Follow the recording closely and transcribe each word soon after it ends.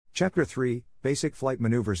Chapter 3 Basic Flight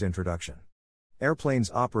Maneuvers Introduction.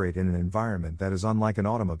 Airplanes operate in an environment that is unlike an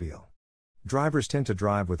automobile. Drivers tend to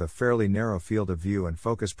drive with a fairly narrow field of view and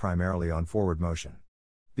focus primarily on forward motion.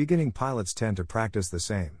 Beginning pilots tend to practice the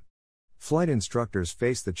same. Flight instructors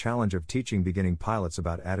face the challenge of teaching beginning pilots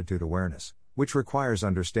about attitude awareness, which requires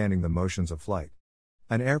understanding the motions of flight.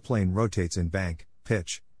 An airplane rotates in bank,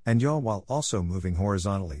 pitch, and yaw while also moving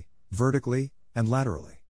horizontally, vertically, and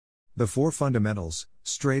laterally. The four fundamentals,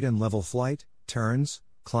 straight and level flight, turns,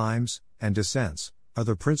 climbs, and descents, are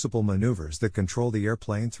the principal maneuvers that control the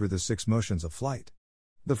airplane through the six motions of flight.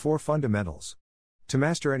 The four fundamentals. To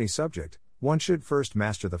master any subject, one should first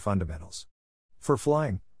master the fundamentals. For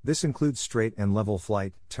flying, this includes straight and level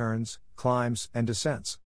flight, turns, climbs, and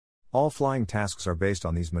descents. All flying tasks are based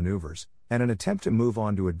on these maneuvers, and an attempt to move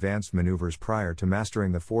on to advanced maneuvers prior to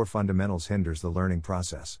mastering the four fundamentals hinders the learning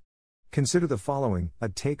process. Consider the following: a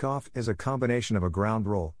takeoff is a combination of a ground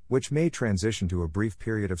roll, which may transition to a brief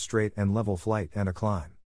period of straight and level flight, and a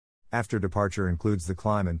climb. After departure includes the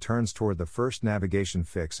climb and turns toward the first navigation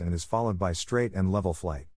fix and is followed by straight and level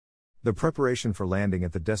flight. The preparation for landing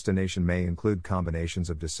at the destination may include combinations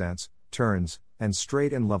of descents, turns, and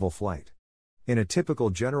straight and level flight. In a typical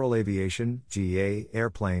general aviation (GA)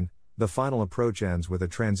 airplane, the final approach ends with a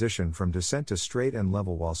transition from descent to straight and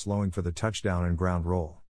level while slowing for the touchdown and ground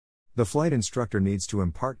roll. The flight instructor needs to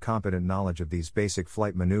impart competent knowledge of these basic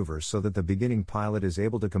flight maneuvers so that the beginning pilot is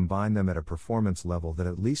able to combine them at a performance level that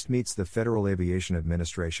at least meets the Federal Aviation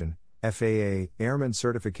Administration (FAA) Airman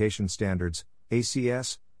Certification Standards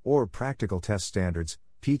 (ACS) or Practical Test Standards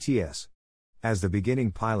 (PTS). As the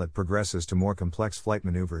beginning pilot progresses to more complex flight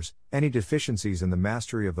maneuvers, any deficiencies in the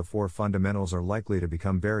mastery of the four fundamentals are likely to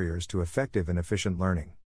become barriers to effective and efficient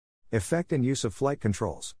learning. Effect and use of flight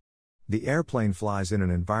controls. The airplane flies in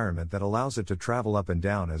an environment that allows it to travel up and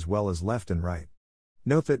down as well as left and right.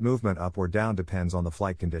 Note that movement up or down depends on the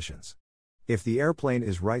flight conditions. If the airplane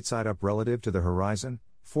is right side up relative to the horizon,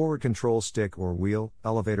 forward control stick or wheel,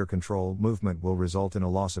 elevator control movement will result in a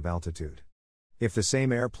loss of altitude. If the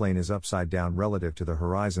same airplane is upside down relative to the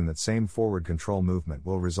horizon, that same forward control movement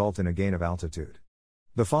will result in a gain of altitude.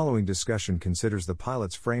 The following discussion considers the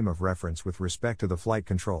pilot's frame of reference with respect to the flight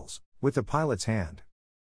controls, with the pilot's hand.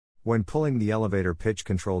 When pulling the elevator pitch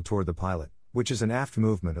control toward the pilot, which is an aft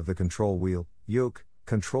movement of the control wheel, yoke,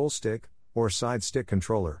 control stick, or side stick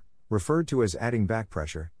controller, referred to as adding back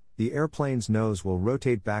pressure, the airplane's nose will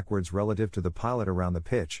rotate backwards relative to the pilot around the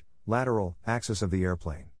pitch, lateral, axis of the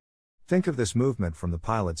airplane. Think of this movement from the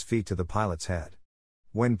pilot's feet to the pilot's head.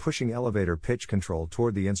 When pushing elevator pitch control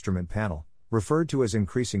toward the instrument panel, referred to as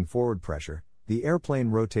increasing forward pressure, the airplane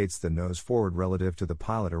rotates the nose forward relative to the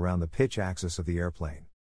pilot around the pitch axis of the airplane.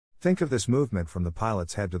 Think of this movement from the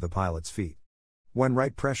pilot's head to the pilot's feet. When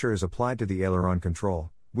right pressure is applied to the aileron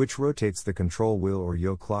control, which rotates the control wheel or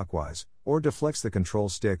yoke clockwise, or deflects the control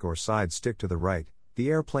stick or side stick to the right,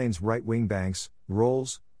 the airplane's right wing banks,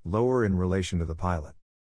 rolls, lower in relation to the pilot.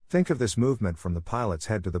 Think of this movement from the pilot's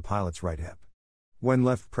head to the pilot's right hip. When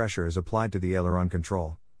left pressure is applied to the aileron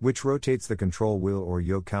control, which rotates the control wheel or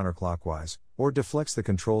yoke counterclockwise, or deflects the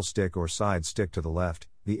control stick or side stick to the left,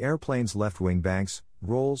 the airplane's left wing banks,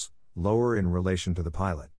 rolls, lower in relation to the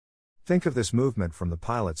pilot. Think of this movement from the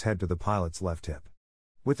pilot's head to the pilot's left hip.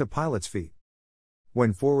 With the pilot's feet.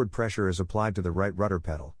 When forward pressure is applied to the right rudder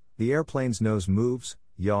pedal, the airplane's nose moves,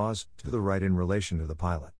 yaws, to the right in relation to the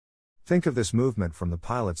pilot. Think of this movement from the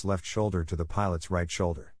pilot's left shoulder to the pilot's right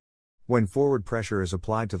shoulder. When forward pressure is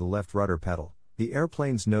applied to the left rudder pedal, the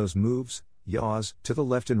airplane's nose moves, yaws, to the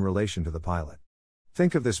left in relation to the pilot.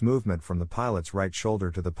 Think of this movement from the pilot's right shoulder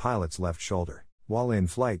to the pilot's left shoulder. While in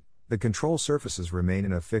flight, the control surfaces remain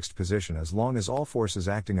in a fixed position as long as all forces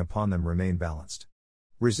acting upon them remain balanced.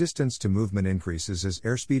 Resistance to movement increases as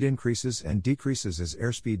airspeed increases and decreases as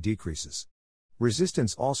airspeed decreases.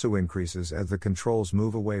 Resistance also increases as the controls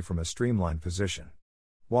move away from a streamlined position.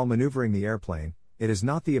 While maneuvering the airplane, it is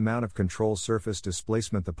not the amount of control surface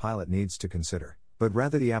displacement the pilot needs to consider, but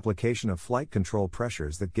rather the application of flight control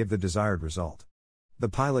pressures that give the desired result. The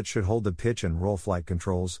pilot should hold the pitch and roll flight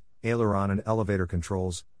controls, aileron and elevator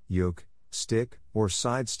controls, yoke, stick, or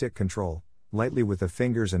side stick control, lightly with the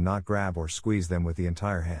fingers and not grab or squeeze them with the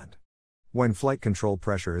entire hand. When flight control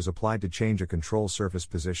pressure is applied to change a control surface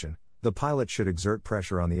position, the pilot should exert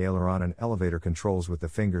pressure on the aileron and elevator controls with the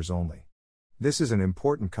fingers only. This is an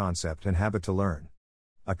important concept and habit to learn.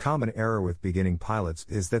 A common error with beginning pilots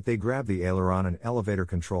is that they grab the aileron and elevator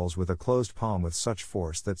controls with a closed palm with such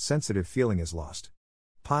force that sensitive feeling is lost.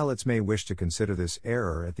 Pilots may wish to consider this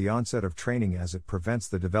error at the onset of training as it prevents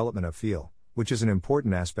the development of feel, which is an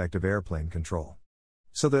important aspect of airplane control.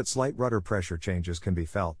 So that slight rudder pressure changes can be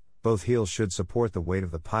felt, Both heels should support the weight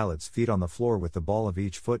of the pilot's feet on the floor with the ball of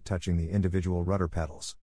each foot touching the individual rudder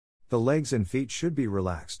pedals. The legs and feet should be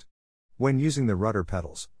relaxed. When using the rudder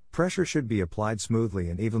pedals, pressure should be applied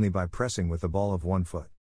smoothly and evenly by pressing with the ball of one foot.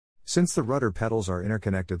 Since the rudder pedals are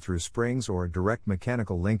interconnected through springs or a direct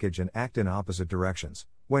mechanical linkage and act in opposite directions,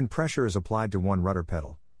 when pressure is applied to one rudder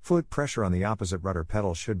pedal, foot pressure on the opposite rudder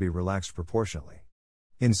pedal should be relaxed proportionally.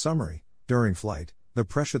 In summary, during flight, the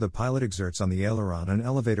pressure the pilot exerts on the aileron and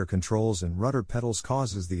elevator controls and rudder pedals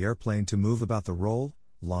causes the airplane to move about the roll,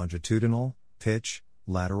 longitudinal, pitch,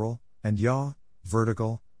 lateral, and yaw,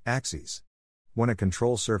 vertical, axes. When a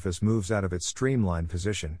control surface moves out of its streamlined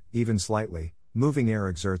position, even slightly, moving air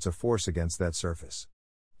exerts a force against that surface.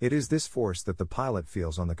 It is this force that the pilot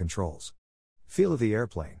feels on the controls. Feel of the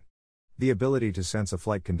airplane. The ability to sense a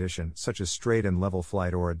flight condition, such as straight and level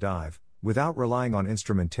flight or a dive, without relying on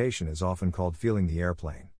instrumentation is often called feeling the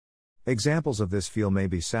airplane. Examples of this feel may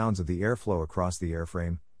be sounds of the airflow across the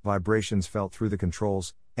airframe, vibrations felt through the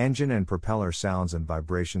controls, engine and propeller sounds and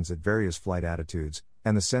vibrations at various flight attitudes,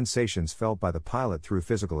 and the sensations felt by the pilot through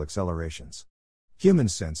physical accelerations.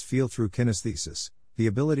 Humans sense feel through kinesthesis, the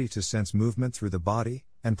ability to sense movement through the body,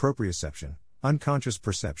 and proprioception, unconscious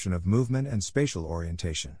perception of movement and spatial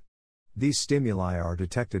orientation. These stimuli are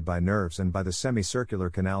detected by nerves and by the semicircular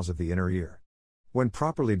canals of the inner ear. When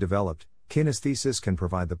properly developed, kinesthesis can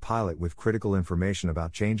provide the pilot with critical information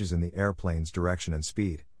about changes in the airplane's direction and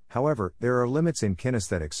speed. However, there are limits in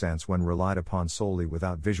kinesthetic sense when relied upon solely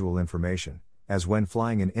without visual information, as when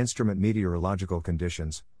flying in instrument meteorological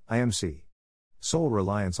conditions, IMC. Sole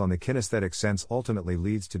reliance on the kinesthetic sense ultimately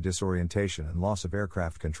leads to disorientation and loss of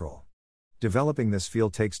aircraft control. Developing this feel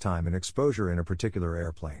takes time and exposure in a particular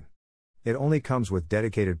airplane. It only comes with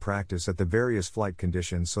dedicated practice at the various flight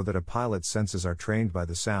conditions so that a pilot's senses are trained by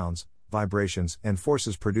the sounds, vibrations, and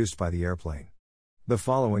forces produced by the airplane. The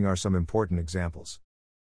following are some important examples.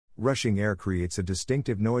 Rushing air creates a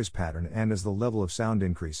distinctive noise pattern, and as the level of sound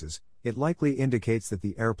increases, it likely indicates that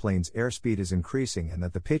the airplane's airspeed is increasing and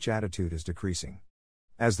that the pitch attitude is decreasing.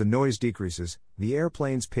 As the noise decreases, the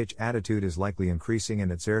airplane's pitch attitude is likely increasing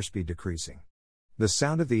and its airspeed decreasing. The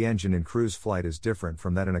sound of the engine in cruise flight is different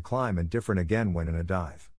from that in a climb and different again when in a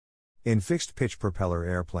dive. In fixed-pitch propeller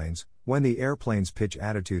airplanes, when the airplane's pitch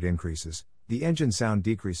attitude increases, the engine sound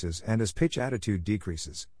decreases, and as pitch attitude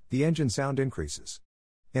decreases, the engine sound increases.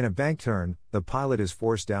 In a bank turn, the pilot is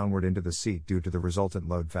forced downward into the seat due to the resultant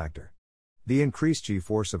load factor. The increased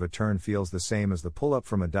G-force of a turn feels the same as the pull-up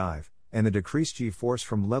from a dive, and the decreased G-force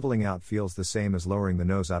from leveling out feels the same as lowering the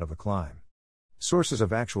nose out of a climb. Sources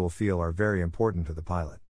of actual feel are very important to the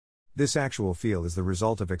pilot. This actual feel is the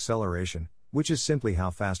result of acceleration, which is simply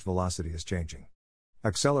how fast velocity is changing.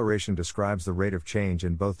 Acceleration describes the rate of change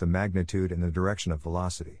in both the magnitude and the direction of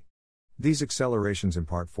velocity. These accelerations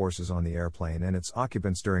impart forces on the airplane and its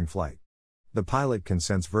occupants during flight. The pilot can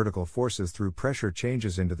sense vertical forces through pressure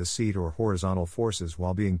changes into the seat or horizontal forces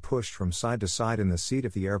while being pushed from side to side in the seat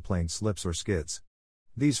if the airplane slips or skids.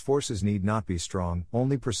 These forces need not be strong,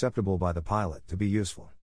 only perceptible by the pilot, to be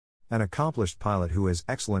useful. An accomplished pilot who has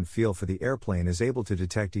excellent feel for the airplane is able to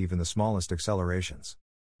detect even the smallest accelerations.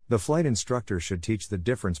 The flight instructor should teach the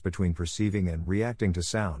difference between perceiving and reacting to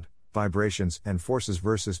sound, vibrations, and forces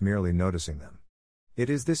versus merely noticing them. It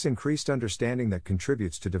is this increased understanding that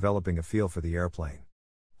contributes to developing a feel for the airplane.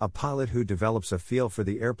 A pilot who develops a feel for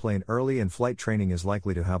the airplane early in flight training is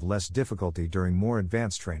likely to have less difficulty during more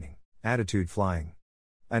advanced training. Attitude flying.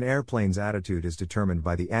 An airplane's attitude is determined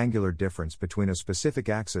by the angular difference between a specific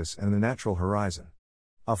axis and the natural horizon.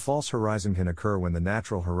 A false horizon can occur when the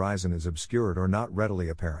natural horizon is obscured or not readily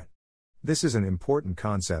apparent. This is an important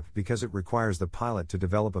concept because it requires the pilot to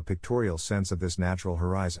develop a pictorial sense of this natural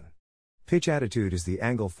horizon. Pitch attitude is the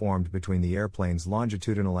angle formed between the airplane's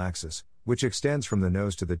longitudinal axis, which extends from the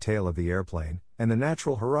nose to the tail of the airplane, and the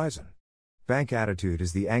natural horizon. Bank attitude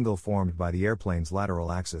is the angle formed by the airplane's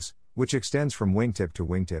lateral axis, which extends from wingtip to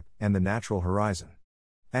wingtip, and the natural horizon.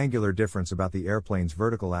 Angular difference about the airplane's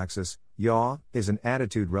vertical axis, yaw, is an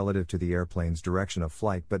attitude relative to the airplane's direction of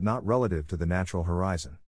flight but not relative to the natural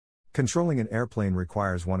horizon. Controlling an airplane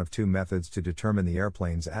requires one of two methods to determine the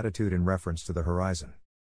airplane's attitude in reference to the horizon.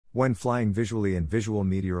 When flying visually in visual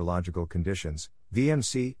meteorological conditions,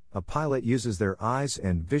 VMC, a pilot uses their eyes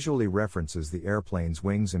and visually references the airplane's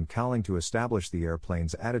wings and cowling to establish the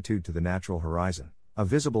airplane's attitude to the natural horizon, a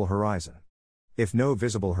visible horizon. If no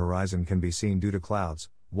visible horizon can be seen due to clouds,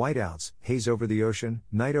 whiteouts, haze over the ocean,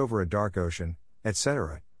 night over a dark ocean,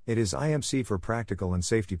 etc., it is IMC for practical and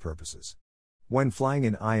safety purposes. When flying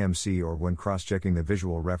in IMC or when cross-checking the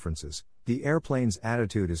visual references, the airplane's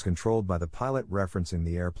attitude is controlled by the pilot referencing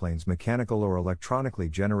the airplane's mechanical or electronically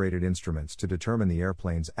generated instruments to determine the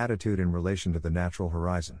airplane's attitude in relation to the natural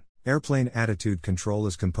horizon. Airplane attitude control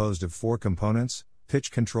is composed of 4 components: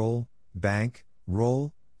 pitch control, bank,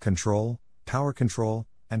 roll, control, power control,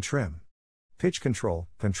 and trim. Pitch control,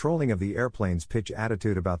 controlling of the airplane's pitch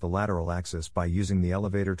attitude about the lateral axis by using the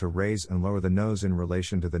elevator to raise and lower the nose in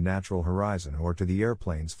relation to the natural horizon or to the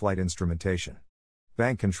airplane's flight instrumentation.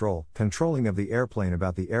 Bank control, controlling of the airplane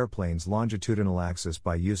about the airplane's longitudinal axis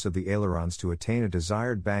by use of the ailerons to attain a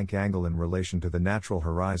desired bank angle in relation to the natural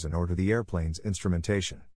horizon or to the airplane's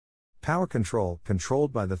instrumentation. Power control,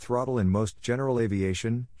 controlled by the throttle in most general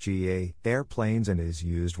aviation (GA) airplanes and is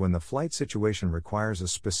used when the flight situation requires a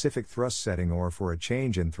specific thrust setting or for a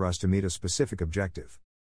change in thrust to meet a specific objective.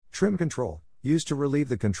 Trim control, used to relieve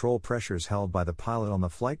the control pressures held by the pilot on the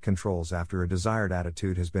flight controls after a desired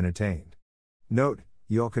attitude has been attained. Note,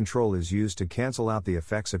 yaw control is used to cancel out the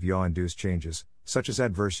effects of yaw-induced changes, such as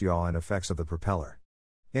adverse yaw and effects of the propeller.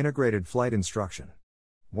 Integrated flight instruction.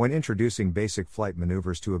 When introducing basic flight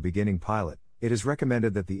maneuvers to a beginning pilot, it is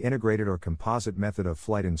recommended that the integrated or composite method of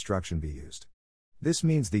flight instruction be used. This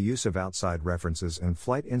means the use of outside references and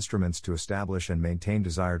flight instruments to establish and maintain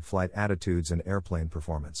desired flight attitudes and airplane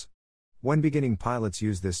performance. When beginning pilots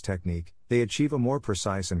use this technique, they achieve a more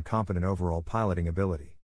precise and competent overall piloting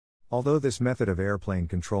ability. Although this method of airplane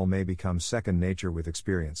control may become second nature with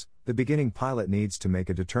experience, the beginning pilot needs to make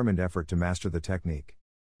a determined effort to master the technique.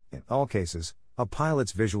 In all cases, a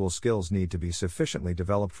pilot's visual skills need to be sufficiently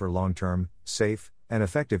developed for long-term, safe, and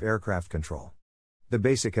effective aircraft control. The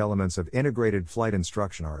basic elements of integrated flight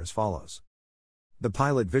instruction are as follows. The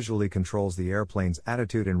pilot visually controls the airplane's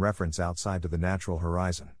attitude in reference outside to the natural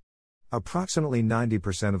horizon. Approximately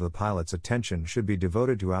 90% of the pilot's attention should be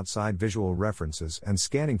devoted to outside visual references and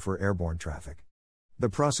scanning for airborne traffic. The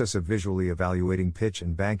process of visually evaluating pitch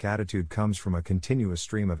and bank attitude comes from a continuous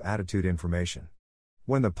stream of attitude information.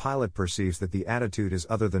 When the pilot perceives that the attitude is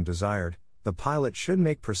other than desired, the pilot should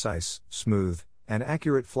make precise, smooth, and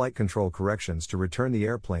accurate flight control corrections to return the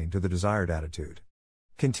airplane to the desired attitude.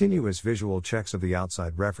 Continuous visual checks of the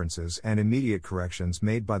outside references and immediate corrections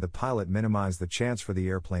made by the pilot minimize the chance for the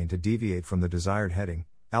airplane to deviate from the desired heading,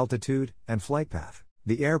 altitude, and flight path.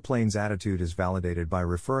 The airplane's attitude is validated by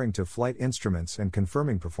referring to flight instruments and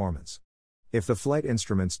confirming performance. If the flight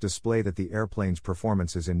instruments display that the airplane's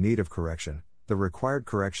performance is in need of correction, the required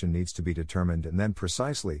correction needs to be determined and then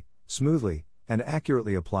precisely, smoothly, and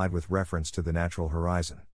accurately applied with reference to the natural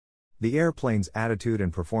horizon. The airplane's attitude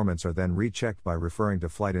and performance are then rechecked by referring to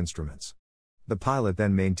flight instruments. The pilot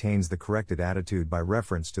then maintains the corrected attitude by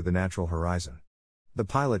reference to the natural horizon. The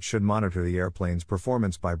pilot should monitor the airplane's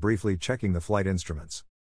performance by briefly checking the flight instruments.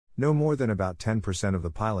 No more than about 10% of the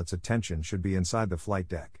pilot's attention should be inside the flight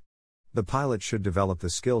deck. The pilot should develop the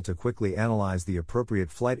skill to quickly analyze the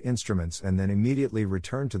appropriate flight instruments and then immediately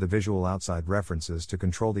return to the visual outside references to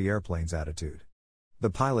control the airplane's attitude. The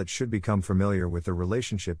pilot should become familiar with the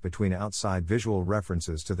relationship between outside visual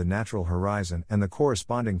references to the natural horizon and the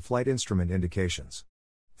corresponding flight instrument indications.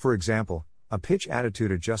 For example, a pitch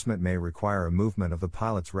attitude adjustment may require a movement of the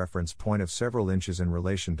pilot's reference point of several inches in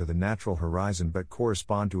relation to the natural horizon but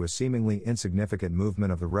correspond to a seemingly insignificant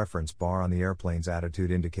movement of the reference bar on the airplane's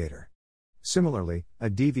attitude indicator. Similarly, a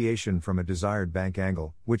deviation from a desired bank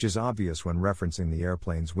angle, which is obvious when referencing the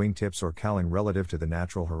airplane's wingtips or cowling relative to the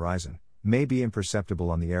natural horizon, may be imperceptible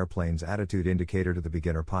on the airplane's attitude indicator to the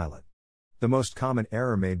beginner pilot. The most common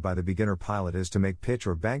error made by the beginner pilot is to make pitch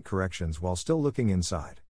or bank corrections while still looking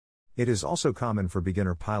inside. It is also common for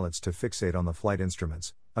beginner pilots to fixate on the flight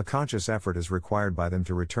instruments. A conscious effort is required by them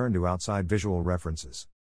to return to outside visual references.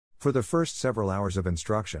 For the first several hours of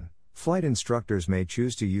instruction, flight instructors may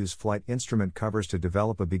choose to use flight instrument covers to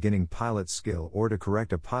develop a beginning pilot's skill or to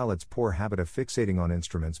correct a pilot's poor habit of fixating on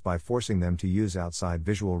instruments by forcing them to use outside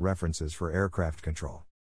visual references for aircraft control.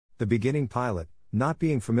 The beginning pilot, not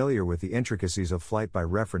being familiar with the intricacies of flight by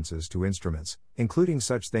references to instruments, including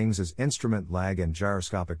such things as instrument lag and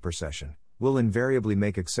gyroscopic precession, will invariably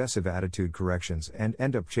make excessive attitude corrections and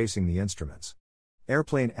end up chasing the instruments.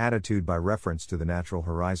 Airplane attitude by reference to the natural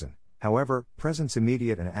horizon, however, presents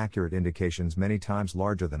immediate and accurate indications many times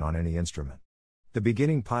larger than on any instrument. The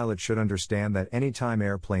beginning pilot should understand that any time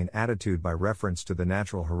airplane attitude by reference to the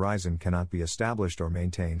natural horizon cannot be established or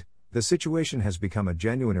maintained, the situation has become a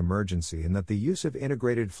genuine emergency and that the use of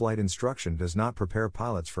integrated flight instruction does not prepare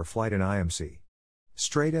pilots for flight in IMC.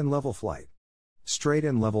 Straight and level flight. Straight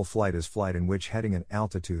and level flight is flight in which heading and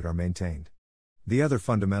altitude are maintained. The other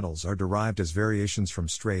fundamentals are derived as variations from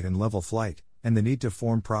straight and level flight, and the need to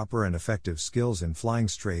form proper and effective skills in flying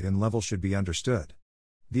straight and level should be understood.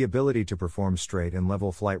 The ability to perform straight and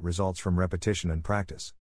level flight results from repetition and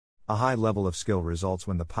practice. A high level of skill results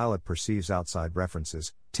when the pilot perceives outside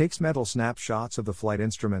references, takes mental snapshots of the flight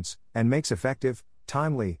instruments, and makes effective,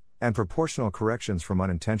 timely, and proportional corrections from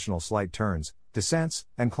unintentional slight turns, descents,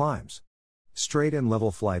 and climbs. Straight and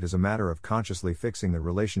level flight is a matter of consciously fixing the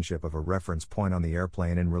relationship of a reference point on the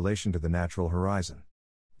airplane in relation to the natural horizon.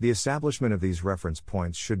 The establishment of these reference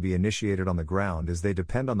points should be initiated on the ground as they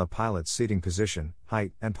depend on the pilot's seating position,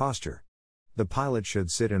 height, and posture. The pilot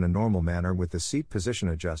should sit in a normal manner with the seat position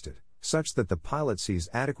adjusted, such that the pilot sees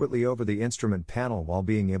adequately over the instrument panel while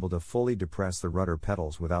being able to fully depress the rudder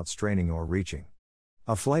pedals without straining or reaching.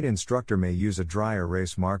 A flight instructor may use a dry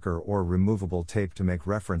erase marker or removable tape to make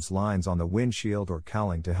reference lines on the windshield or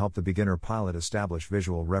cowling to help the beginner pilot establish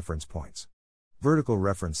visual reference points. Vertical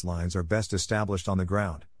reference lines are best established on the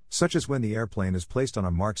ground, such as when the airplane is placed on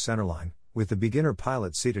a marked centerline, with the beginner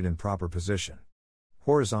pilot seated in proper position.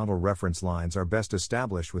 Horizontal reference lines are best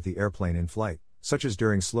established with the airplane in flight, such as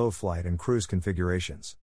during slow flight and cruise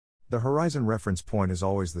configurations. The horizon reference point is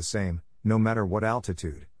always the same, no matter what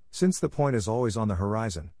altitude, since the point is always on the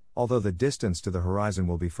horizon, although the distance to the horizon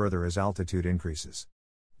will be further as altitude increases.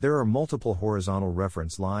 There are multiple horizontal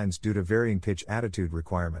reference lines due to varying pitch attitude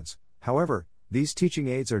requirements. However, these teaching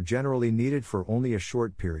aids are generally needed for only a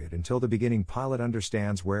short period until the beginning pilot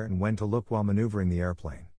understands where and when to look while maneuvering the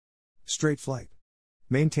airplane. Straight flight.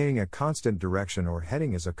 Maintaining a constant direction or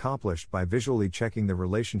heading is accomplished by visually checking the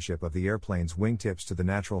relationship of the airplane's wingtips to the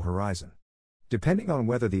natural horizon. Depending on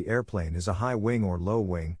whether the airplane is a high wing or low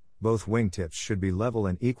wing, both wingtips should be level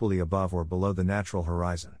and equally above or below the natural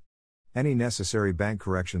horizon. Any necessary bank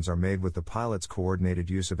corrections are made with the pilot's coordinated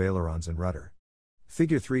use of ailerons and rudder.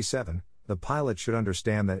 Figure 3.7. The pilot should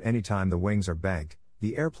understand that any time the wings are banked,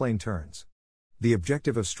 the airplane turns. The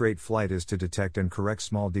objective of straight flight is to detect and correct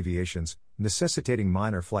small deviations, necessitating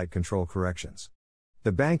minor flight control corrections.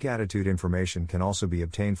 The bank attitude information can also be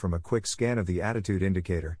obtained from a quick scan of the attitude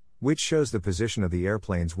indicator, which shows the position of the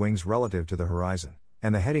airplane's wings relative to the horizon,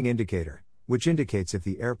 and the heading indicator, which indicates if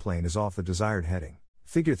the airplane is off the desired heading.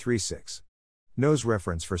 Figure 3.6. Nose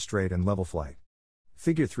reference for straight and level flight.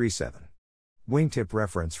 Figure 3.7. Wingtip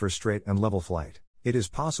reference for straight and level flight. It is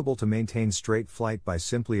possible to maintain straight flight by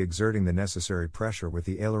simply exerting the necessary pressure with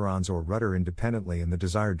the ailerons or rudder independently in the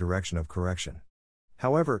desired direction of correction.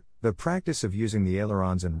 However, the practice of using the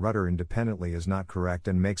ailerons and rudder independently is not correct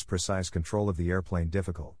and makes precise control of the airplane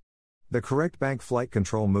difficult. The correct bank flight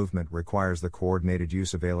control movement requires the coordinated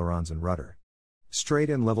use of ailerons and rudder.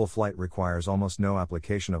 Straight and level flight requires almost no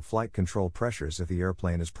application of flight control pressures if the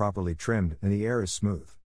airplane is properly trimmed and the air is smooth.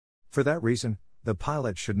 For that reason, the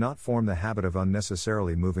pilot should not form the habit of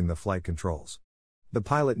unnecessarily moving the flight controls. The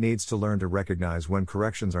pilot needs to learn to recognize when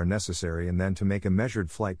corrections are necessary and then to make a measured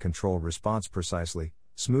flight control response precisely,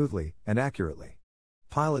 smoothly, and accurately.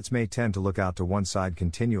 Pilots may tend to look out to one side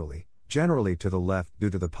continually, generally to the left due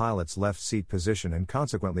to the pilot's left seat position, and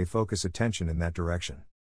consequently focus attention in that direction.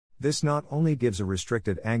 This not only gives a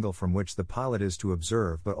restricted angle from which the pilot is to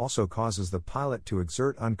observe but also causes the pilot to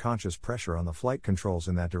exert unconscious pressure on the flight controls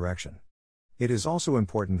in that direction. It is also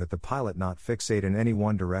important that the pilot not fixate in any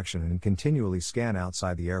one direction and continually scan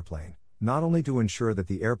outside the airplane, not only to ensure that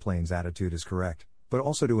the airplane's attitude is correct, but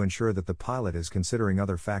also to ensure that the pilot is considering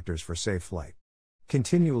other factors for safe flight.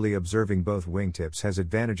 Continually observing both wingtips has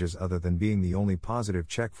advantages other than being the only positive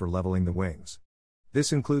check for leveling the wings.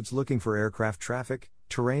 This includes looking for aircraft traffic,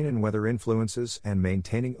 terrain and weather influences, and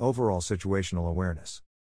maintaining overall situational awareness.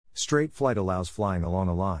 Straight flight allows flying along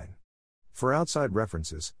a line. For outside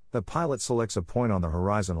references, the pilot selects a point on the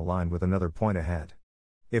horizon aligned with another point ahead.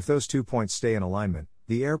 If those 2 points stay in alignment,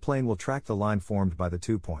 the airplane will track the line formed by the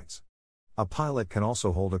 2 points. A pilot can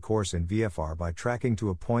also hold a course in VFR by tracking to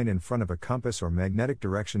a point in front of a compass or magnetic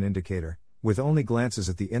direction indicator, with only glances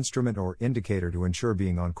at the instrument or indicator to ensure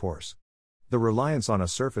being on course. The reliance on a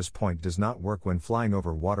surface point does not work when flying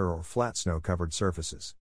over water or flat snow-covered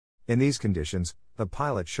surfaces. In these conditions, the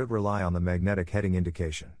pilot should rely on the magnetic heading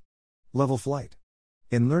indication. Level flight.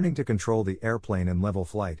 In learning to control the airplane in level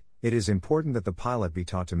flight, it is important that the pilot be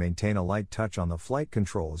taught to maintain a light touch on the flight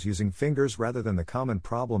controls using fingers rather than the common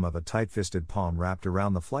problem of a tight-fisted palm wrapped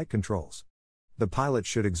around the flight controls. The pilot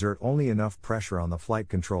should exert only enough pressure on the flight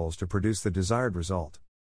controls to produce the desired result.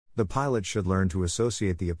 The pilot should learn to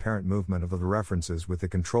associate the apparent movement of the references with the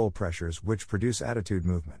control pressures which produce attitude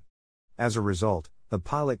movement. As a result, the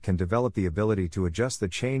pilot can develop the ability to adjust the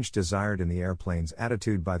change desired in the airplane's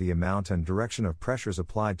attitude by the amount and direction of pressures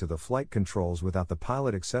applied to the flight controls without the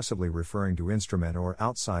pilot excessively referring to instrument or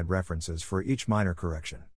outside references for each minor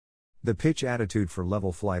correction. The pitch attitude for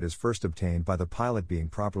level flight is first obtained by the pilot being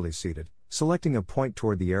properly seated, selecting a point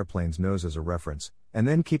toward the airplane's nose as a reference, and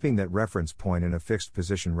then keeping that reference point in a fixed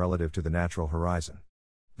position relative to the natural horizon.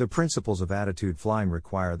 The principles of attitude flying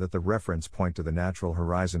require that the reference point to the natural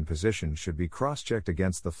horizon position should be cross-checked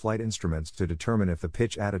against the flight instruments to determine if the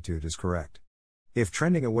pitch attitude is correct. If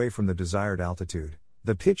trending away from the desired altitude,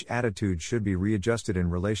 the pitch attitude should be readjusted in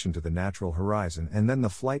relation to the natural horizon, and then the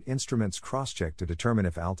flight instruments cross-check to determine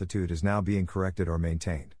if altitude is now being corrected or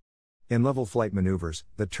maintained. In level flight maneuvers,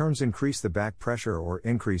 the terms increase the back pressure or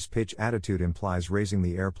increase pitch attitude implies raising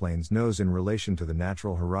the airplane's nose in relation to the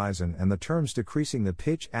natural horizon, and the terms decreasing the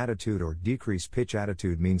pitch attitude or decrease pitch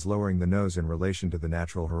attitude means lowering the nose in relation to the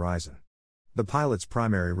natural horizon. The pilot's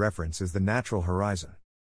primary reference is the natural horizon.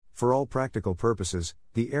 For all practical purposes,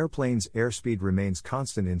 the airplane's airspeed remains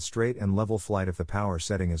constant in straight and level flight if the power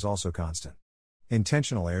setting is also constant.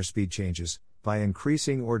 Intentional airspeed changes, by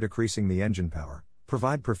increasing or decreasing the engine power,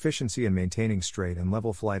 provide proficiency in maintaining straight and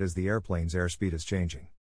level flight as the airplane's airspeed is changing.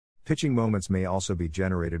 Pitching moments may also be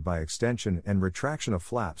generated by extension and retraction of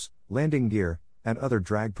flaps, landing gear, and other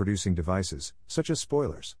drag-producing devices, such as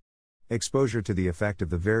spoilers. Exposure to the effect of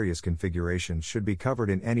the various configurations should be covered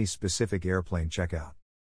in any specific airplane checkout.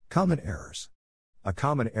 Common errors. A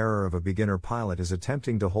common error of a beginner pilot is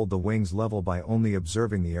attempting to hold the wings level by only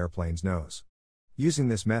observing the airplane's nose. Using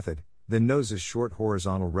this method, the nose's short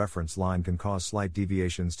horizontal reference line can cause slight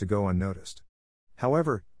deviations to go unnoticed.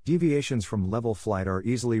 However, deviations from level flight are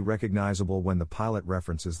easily recognizable when the pilot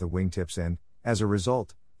references the wingtips, and, as a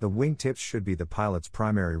result, the wingtips should be the pilot's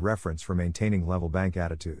primary reference for maintaining level bank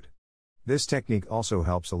attitude. This technique also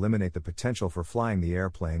helps eliminate the potential for flying the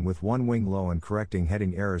airplane with one wing low and correcting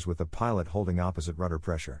heading errors with the pilot holding opposite rudder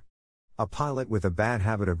pressure. A pilot with a bad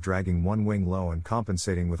habit of dragging one wing low and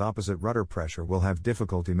compensating with opposite rudder pressure will have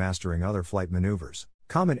difficulty mastering other flight maneuvers.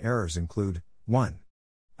 Common errors include 1.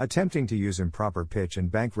 Attempting to use improper pitch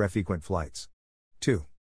and bank refrequent flights. 2.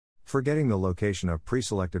 Forgetting the location of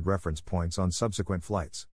pre-selected reference points on subsequent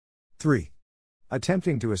flights. 3.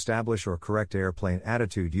 Attempting to establish or correct airplane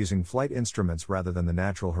attitude using flight instruments rather than the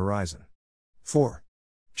natural horizon. 4.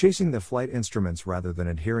 Chasing the flight instruments rather than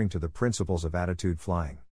adhering to the principles of attitude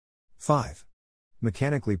flying. 5.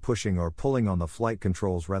 Mechanically pushing or pulling on the flight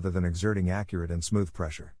controls rather than exerting accurate and smooth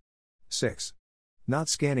pressure. 6. Not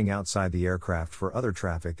scanning outside the aircraft for other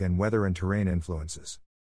traffic and weather and terrain influences.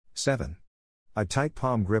 7. A tight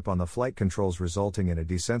palm grip on the flight controls resulting in a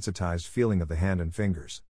desensitized feeling of the hand and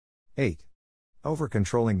fingers. 8.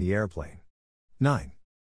 Over-controlling the airplane. 9.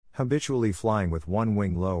 Habitually flying with one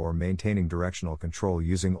wing low or maintaining directional control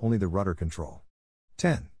using only the rudder control.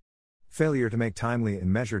 10. Failure to make timely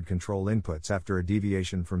and measured control inputs after a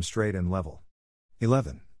deviation from straight and level.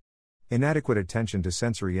 11. Inadequate attention to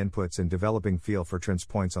sensory inputs and developing feel for trim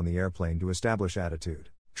points on the airplane to establish attitude.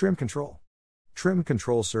 Trim control. Trim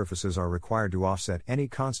control surfaces are required to offset any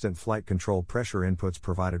constant flight control pressure inputs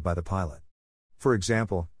provided by the pilot. For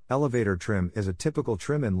example, elevator trim is a typical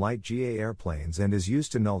trim in light GA airplanes and is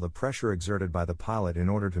used to null the pressure exerted by the pilot in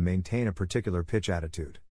order to maintain a particular pitch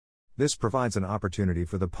attitude. This provides an opportunity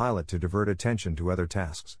for the pilot to divert attention to other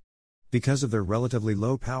tasks. Because of their relatively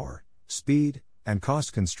low power, speed, and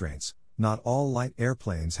cost constraints, not all light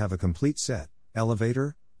airplanes have a complete set,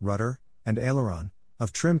 elevator, rudder, and aileron,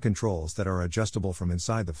 of trim controls that are adjustable from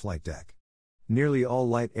inside the flight deck. Nearly all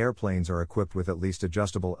light airplanes are equipped with at least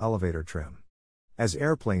adjustable elevator trim. As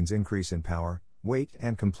airplanes increase in power, weight,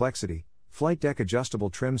 and complexity, flight deck adjustable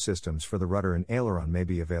trim systems for the rudder and aileron may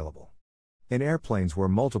be available. In airplanes where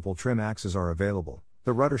multiple trim axes are available,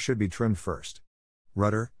 the rudder should be trimmed first.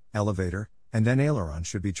 Rudder, elevator, and then aileron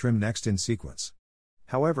should be trimmed next in sequence.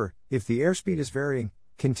 However, if the airspeed is varying,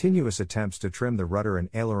 continuous attempts to trim the rudder and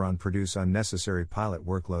aileron produce unnecessary pilot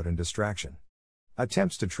workload and distraction.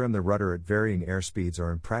 Attempts to trim the rudder at varying airspeeds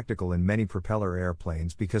are impractical in many propeller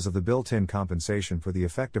airplanes because of the built-in compensation for the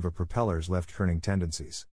effect of a propeller's left-turning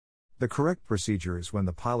tendencies. The correct procedure is when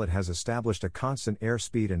the pilot has established a constant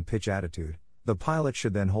airspeed and pitch attitude, the pilot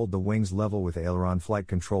should then hold the wings level with aileron flight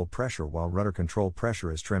control pressure while rudder control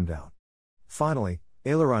pressure is trimmed out. Finally,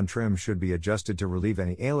 aileron trim should be adjusted to relieve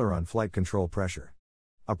any aileron flight control pressure.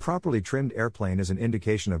 A properly trimmed airplane is an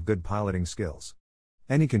indication of good piloting skills.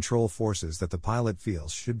 Any control forces that the pilot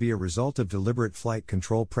feels should be a result of deliberate flight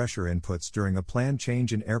control pressure inputs during a planned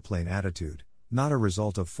change in airplane attitude, not a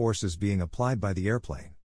result of forces being applied by the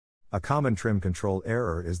airplane. A common trim control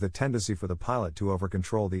error is the tendency for the pilot to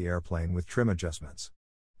over-control the airplane with trim adjustments.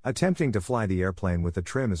 Attempting to fly the airplane with the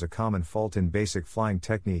trim is a common fault in basic flying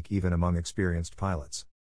technique even among experienced pilots.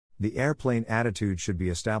 The airplane attitude should be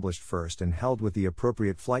established first and held with the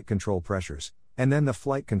appropriate flight control pressures, and then the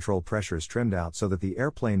flight control pressure is trimmed out so that the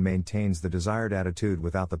airplane maintains the desired attitude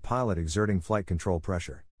without the pilot exerting flight control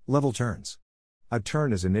pressure. Level turns. A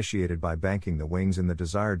turn is initiated by banking the wings in the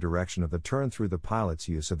desired direction of the turn through the pilot's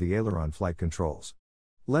use of the aileron flight controls.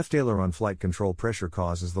 Left aileron flight control pressure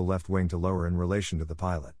causes the left wing to lower in relation to the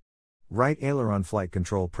pilot. Right aileron flight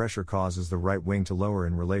control pressure causes the right wing to lower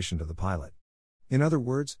in relation to the pilot. In other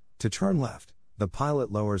words, to turn left, the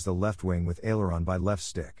pilot lowers the left wing with aileron by left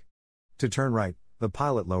stick. To turn right, the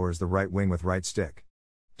pilot lowers the right wing with right stick.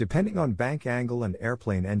 Depending on bank angle and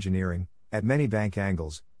airplane engineering, at many bank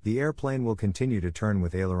angles, the airplane will continue to turn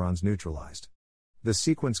with ailerons neutralized. The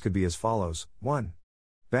sequence could be as follows: 1.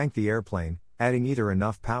 Bank the airplane, adding either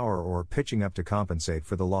enough power or pitching up to compensate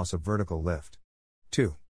for the loss of vertical lift.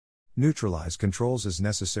 2. Neutralize controls as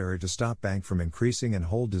necessary to stop bank from increasing and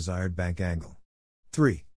hold desired bank angle.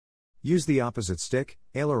 3. Use the opposite stick,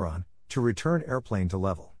 aileron, to return airplane to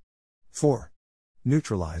level. 4.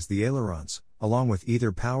 Neutralize the ailerons, along with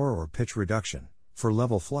either power or pitch reduction, for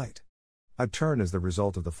level flight. A turn is the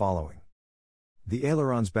result of the following. The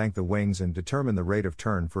ailerons bank the wings and determine the rate of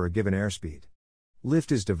turn for a given airspeed.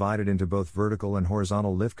 Lift is divided into both vertical and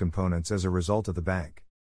horizontal lift components as a result of the bank.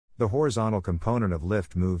 The horizontal component of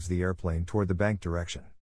lift moves the airplane toward the bank direction.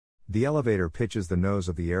 The elevator pitches the nose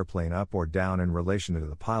of the airplane up or down in relation to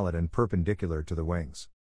the pilot and perpendicular to the wings.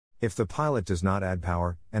 If the pilot does not add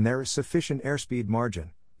power, and there is sufficient airspeed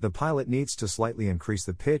margin, the pilot needs to slightly increase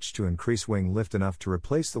the pitch to increase wing lift enough to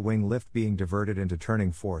replace the wing lift being diverted into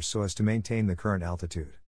turning force so as to maintain the current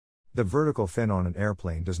altitude. The vertical fin on an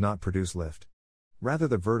airplane does not produce lift. Rather,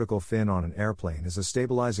 the vertical fin on an airplane is a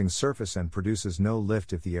stabilizing surface and produces no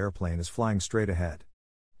lift if the airplane is flying straight ahead.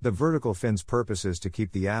 The vertical fin's purpose is to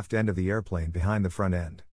keep the aft end of the airplane behind the front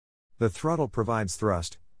end. The throttle provides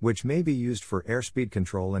thrust, which may be used for airspeed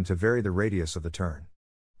control and to vary the radius of the turn.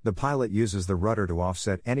 The pilot uses the rudder to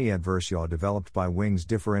offset any adverse yaw developed by wings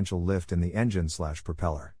differential lift in the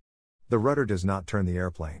engine/propeller. The rudder does not turn the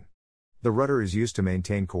airplane. The rudder is used to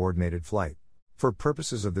maintain coordinated flight. For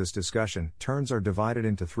purposes of this discussion, turns are divided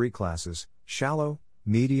into 3 classes: shallow,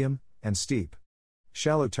 medium, and steep.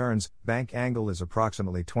 Shallow turns, bank angle is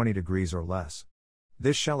approximately 20 degrees or less.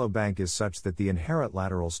 This shallow bank is such that the inherent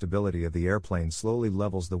lateral stability of the airplane slowly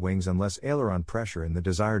levels the wings unless aileron pressure in the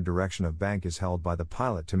desired direction of bank is held by the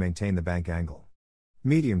pilot to maintain the bank angle.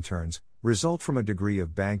 Medium turns result from a degree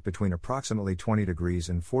of bank between approximately 20 degrees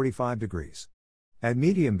and 45 degrees. At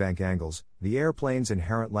medium bank angles, the airplane's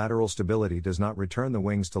inherent lateral stability does not return the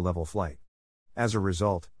wings to level flight. As a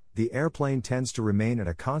result, the airplane tends to remain at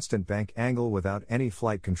a constant bank angle without any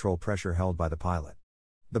flight control pressure held by the pilot.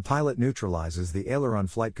 The pilot neutralizes the aileron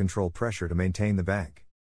flight control pressure to maintain the bank.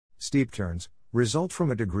 Steep turns result from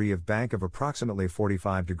a degree of bank of approximately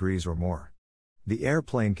 45 degrees or more. The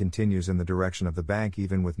airplane continues in the direction of the bank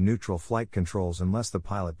even with neutral flight controls unless the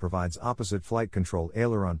pilot provides opposite flight control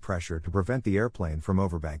aileron pressure to prevent the airplane from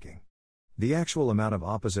overbanking. The actual amount of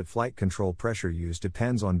opposite flight control pressure used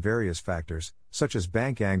depends on various factors, such as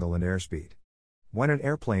bank angle and airspeed. When an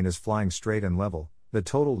airplane is flying straight and level, the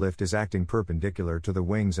total lift is acting perpendicular to the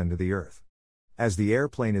wings and to the earth. As the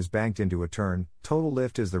airplane is banked into a turn, total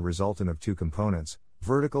lift is the resultant of 2 components,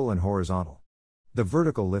 vertical and horizontal. The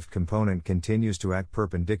vertical lift component continues to act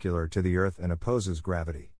perpendicular to the earth and opposes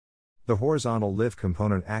gravity. The horizontal lift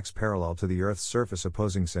component acts parallel to the earth's surface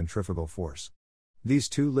opposing centrifugal force. These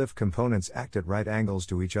 2 lift components act at right angles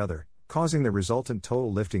to each other, causing the resultant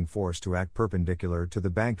total lifting force to act perpendicular to the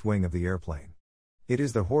banked wing of the airplane. It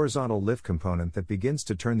is the horizontal lift component that begins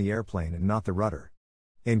to turn the airplane and not the rudder.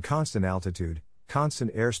 In constant altitude,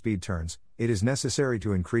 constant airspeed turns, it is necessary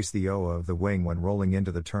to increase the OA of the wing when rolling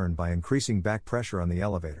into the turn by increasing back pressure on the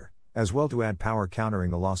elevator, as well to add power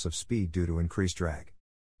countering the loss of speed due to increased drag.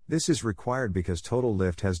 This is required because total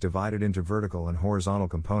lift has divided into vertical and horizontal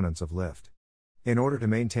components of lift. In order to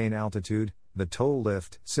maintain altitude, the total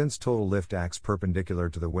lift, since total lift acts perpendicular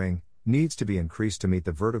to the wing, needs to be increased to meet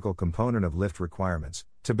the vertical component of lift requirements,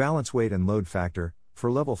 to balance weight and load factor,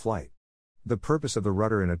 for level flight. The purpose of the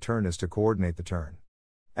rudder in a turn is to coordinate the turn.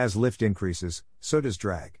 As lift increases, so does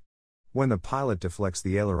drag. When the pilot deflects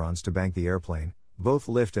the ailerons to bank the airplane, both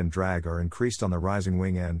lift and drag are increased on the rising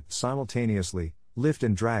wing and, simultaneously, lift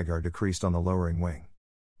and drag are decreased on the lowering wing.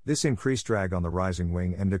 This increased drag on the rising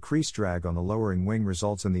wing and decreased drag on the lowering wing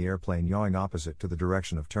results in the airplane yawing opposite to the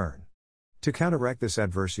direction of turn. To counteract this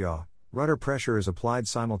adverse yaw, rudder pressure is applied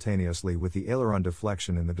simultaneously with the aileron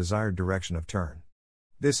deflection in the desired direction of turn.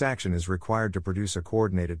 This action is required to produce a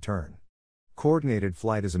coordinated turn. Coordinated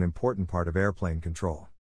flight is an important part of airplane control.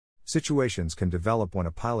 Situations can develop when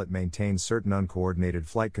a pilot maintains certain uncoordinated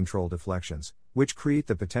flight control deflections, which create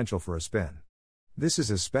the potential for a spin. This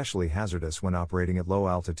is especially hazardous when operating at low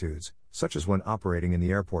altitudes, such as when operating in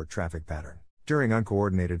the airport traffic pattern. During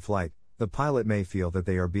uncoordinated flight, the pilot may feel that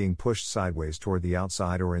they are being pushed sideways toward the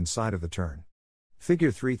outside or inside of the turn.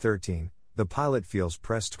 Figure 3.13, the pilot feels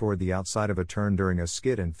pressed toward the outside of a turn during a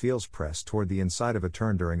skid and feels pressed toward the inside of a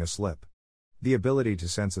turn during a slip. The ability to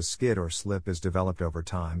sense a skid or slip is developed over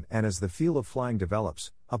time, and as the feel of flying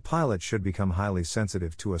develops, a pilot should become highly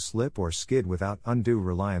sensitive to a slip or skid without undue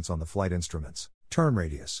reliance on the flight instruments. Turn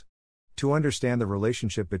radius. To understand the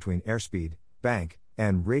relationship between airspeed, bank,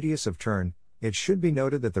 and radius of turn, it should be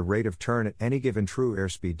noted that the rate of turn at any given true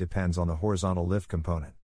airspeed depends on the horizontal lift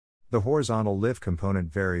component. The horizontal lift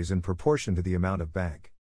component varies in proportion to the amount of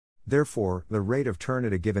bank. Therefore, the rate of turn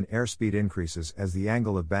at a given airspeed increases as the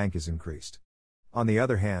angle of bank is increased. On the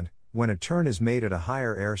other hand, when a turn is made at a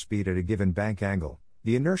higher airspeed at a given bank angle,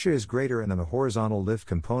 the inertia is greater and the horizontal lift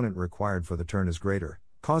component required for the turn is greater,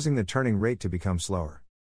 causing the turning rate to become slower.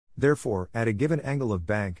 Therefore, at a given angle of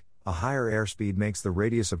bank, a higher airspeed makes the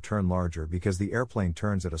radius of turn larger because the airplane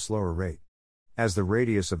turns at a slower rate. As the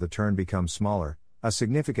radius of the turn becomes smaller, a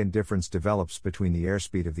significant difference develops between the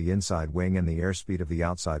airspeed of the inside wing and the airspeed of the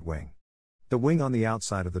outside wing. The wing on the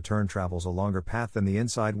outside of the turn travels a longer path than the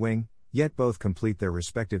inside wing, yet both complete their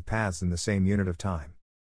respective paths in the same unit of time.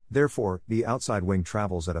 Therefore, the outside wing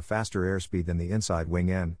travels at a faster airspeed than the inside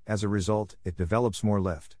wing and, as a result, it develops more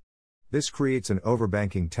lift. This creates an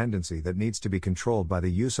overbanking tendency that needs to be controlled by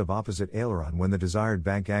the use of opposite aileron when the desired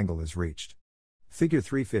bank angle is reached. Figure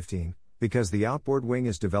 3.15, because the outboard wing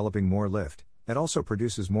is developing more lift, it also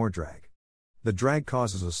produces more drag. The drag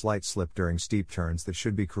causes a slight slip during steep turns that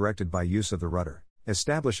should be corrected by use of the rudder.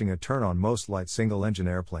 Establishing a turn on most light single-engine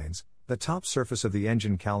airplanes, the top surface of the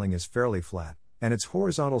engine cowling is fairly flat, and its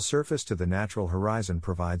horizontal surface to the natural horizon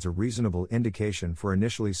provides a reasonable indication for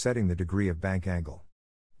initially setting the degree of bank angle.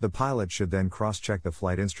 The pilot should then cross-check the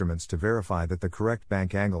flight instruments to verify that the correct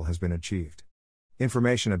bank angle has been achieved.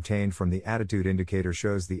 Information obtained from the attitude indicator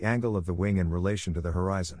shows the angle of the wing in relation to the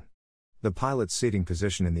horizon. The pilot's seating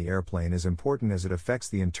position in the airplane is important as it affects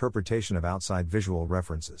the interpretation of outside visual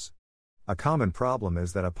references. A common problem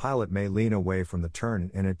is that a pilot may lean away from the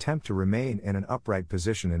turn in an attempt to remain in an upright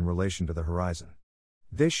position in relation to the horizon.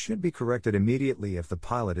 This should be corrected immediately if the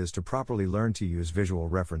pilot is to properly learn to use visual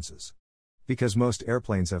references. Because most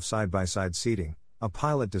airplanes have side-by-side seating, a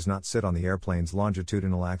pilot does not sit on the airplane's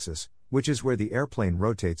longitudinal axis, which is where the airplane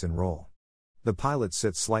rotates and roll. The pilot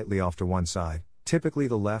sits slightly off to one side, typically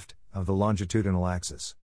the left, of the longitudinal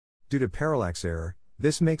axis. Due to parallax error,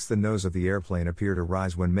 this makes the nose of the airplane appear to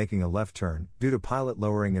rise when making a left turn, due to pilot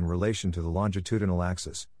lowering in relation to the longitudinal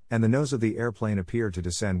axis, and the nose of the airplane appear to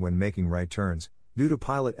descend when making right turns, due to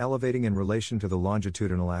pilot elevating in relation to the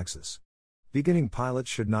longitudinal axis. Beginning pilots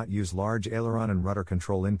should not use large aileron and rudder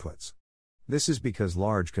control inputs. This is because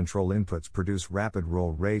large control inputs produce rapid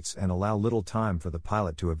roll rates and allow little time for the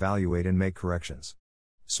pilot to evaluate and make corrections.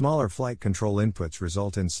 Smaller flight control inputs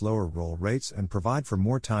result in slower roll rates and provide for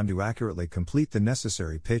more time to accurately complete the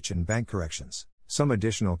necessary pitch and bank corrections. Some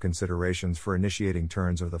additional considerations for initiating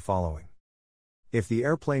turns are the following. If the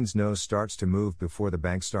airplane's nose starts to move before the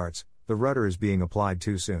bank starts, the rudder is being applied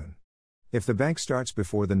too soon. If the bank starts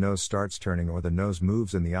before the nose starts turning or the nose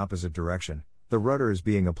moves in the opposite direction, the rudder is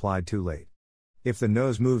being applied too late. If the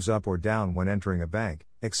nose moves up or down when entering a bank,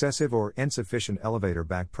 excessive or insufficient elevator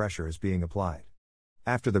back pressure is being applied.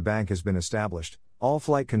 After the bank has been established, all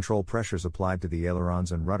flight control pressures applied to the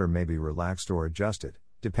ailerons and rudder may be relaxed or adjusted,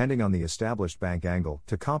 depending on the established bank angle,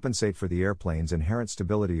 to compensate for the airplane's inherent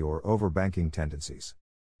stability or overbanking tendencies.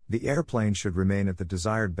 The airplane should remain at the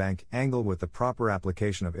desired bank angle with the proper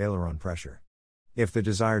application of aileron pressure. If the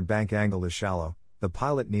desired bank angle is shallow, the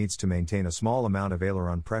pilot needs to maintain a small amount of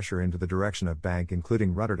aileron pressure into the direction of bank,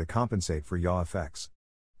 including rudder, to compensate for yaw effects.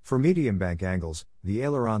 For medium bank angles, the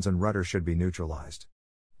ailerons and rudder should be neutralized.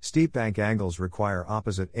 Steep bank angles require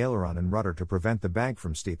opposite aileron and rudder to prevent the bank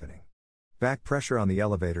from steepening. Back pressure on the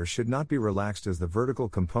elevator should not be relaxed as the vertical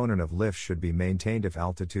component of lift should be maintained if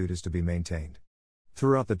altitude is to be maintained.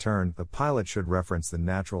 Throughout the turn, the pilot should reference the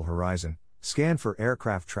natural horizon, scan for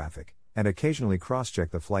aircraft traffic, and occasionally cross-check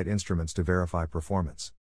the flight instruments to verify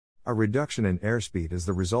performance. A reduction in airspeed is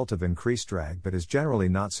the result of increased drag but is generally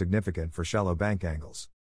not significant for shallow bank angles.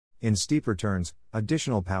 In steeper turns,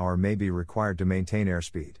 additional power may be required to maintain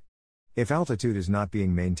airspeed. If altitude is not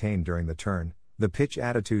being maintained during the turn, the pitch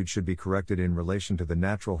attitude should be corrected in relation to the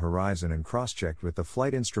natural horizon and cross-checked with the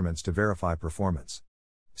flight instruments to verify performance.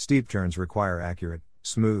 Steep turns require accurate,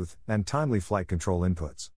 smooth, and timely flight control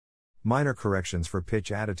inputs. Minor corrections for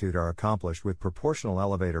pitch attitude are accomplished with proportional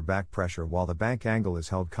elevator back pressure while the bank angle is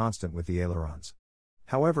held constant with the ailerons.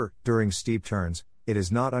 However, during steep turns, it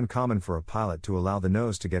is not uncommon for a pilot to allow the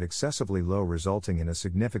nose to get excessively low, resulting in a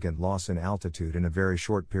significant loss in altitude in a very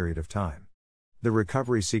short period of time. The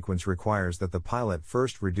recovery sequence requires that the pilot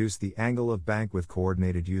first reduce the angle of bank with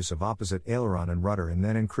coordinated use of opposite aileron and rudder, and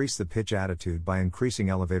then increase the pitch attitude by increasing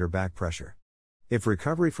elevator back pressure. If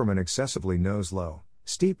recovery from an excessively nose-low,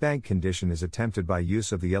 steep bank condition is attempted by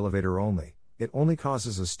use of the elevator only, it only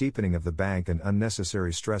causes a steepening of the bank and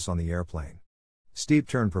unnecessary stress on the airplane. Steep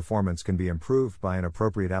turn performance can be improved by an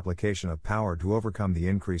appropriate application of power to overcome the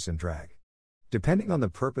increase in drag. Depending on the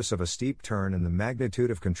purpose of a steep turn and the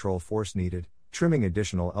magnitude of control force needed, trimming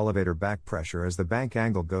additional elevator back pressure as the bank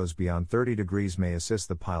angle goes beyond 30 degrees may assist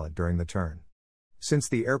the pilot during the turn. Since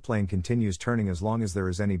the airplane continues turning as long as there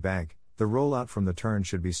is any bank, the rollout from the turn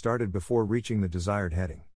should be started before reaching the desired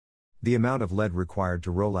heading. The amount of lead required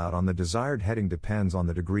to roll out on the desired heading depends on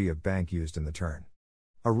the degree of bank used in the turn.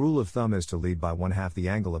 A rule of thumb is to lead by 1/2 the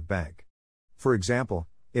angle of bank. For example,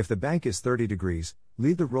 if the bank is 30 degrees,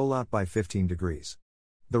 lead the rollout by 15 degrees.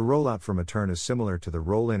 The rollout from a turn is similar to the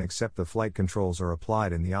roll-in, except the flight controls are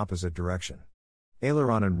applied in the opposite direction.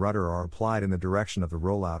 Aileron and rudder are applied in the direction of the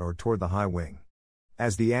rollout or toward the high wing.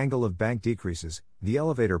 As the angle of bank decreases, the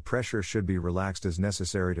elevator pressure should be relaxed as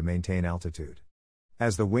necessary to maintain altitude.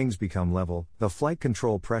 As the wings become level, the flight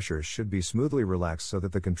control pressures should be smoothly relaxed so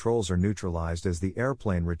that the controls are neutralized as the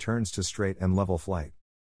airplane returns to straight and level flight.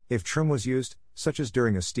 If trim was used, such as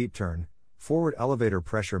during a steep turn, forward elevator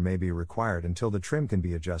pressure may be required until the trim can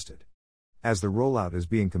be adjusted. As the rollout is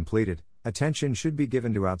being completed, attention should be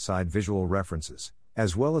given to outside visual references,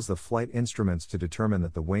 as well as the flight instruments, to determine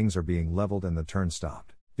that the wings are being leveled and the turn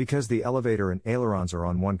stopped. Because the elevator and ailerons are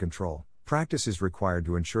on one control, practice is required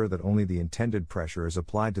to ensure that only the intended pressure is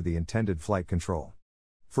applied to the intended flight control.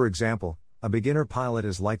 For example, a beginner pilot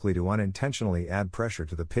is likely to unintentionally add pressure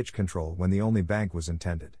to the pitch control when the only bank was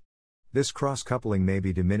intended. This cross-coupling may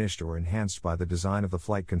be diminished or enhanced by the design of the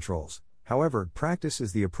flight controls. However, practice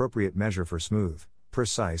is the appropriate measure for smooth,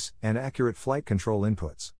 precise, and accurate flight control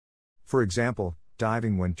inputs. For example,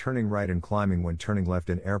 diving when turning right and climbing when turning left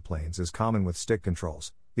in airplanes is common with stick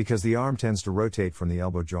controls, because the arm tends to rotate from the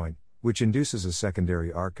elbow joint, which induces a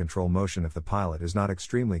secondary arc control motion if the pilot is not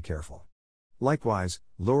extremely careful. Likewise,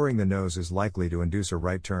 lowering the nose is likely to induce a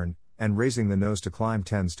right turn, and raising the nose to climb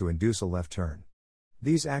tends to induce a left turn.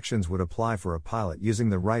 These actions would apply for a pilot using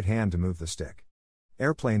the right hand to move the stick.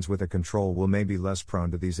 Airplanes with a control wheel may be less prone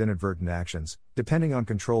to these inadvertent actions, depending on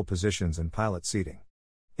control positions and pilot seating.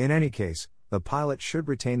 In any case, the pilot should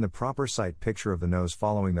retain the proper sight picture of the nose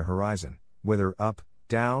following the horizon, whether up,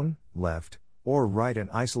 down, left, or right, and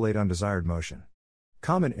isolate undesired motion.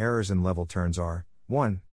 Common errors in level turns are: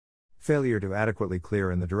 1. Failure to adequately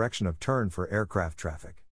clear in the direction of turn for aircraft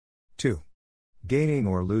traffic. 2. Gaining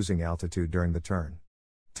or losing altitude during the turn.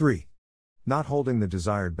 3. Not holding the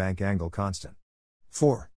desired bank angle constant.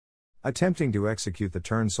 4. Attempting to execute the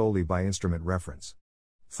turn solely by instrument reference.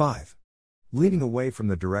 5. Leading away from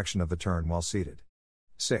the direction of the turn while seated.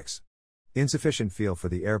 6. Insufficient feel for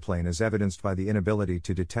the airplane is evidenced by the inability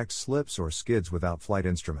to detect slips or skids without flight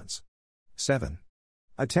instruments. 7.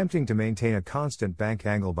 Attempting to maintain a constant bank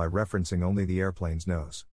angle by referencing only the airplane's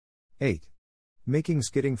nose. 8. Making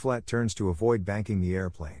skidding flat turns to avoid banking the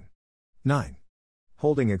airplane. 9.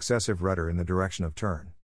 Holding excessive rudder in the direction of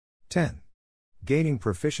turn. 10. Gaining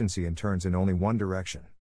proficiency in turns in only one direction.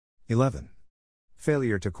 11.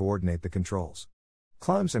 Failure to coordinate the controls.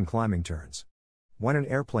 Climbs and climbing turns. When an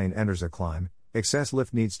airplane enters a climb, excess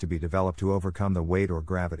lift needs to be developed to overcome the weight or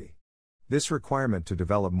gravity. This requirement to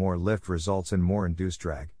develop more lift results in more induced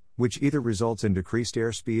drag, which either results in decreased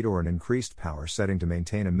airspeed or an increased power setting to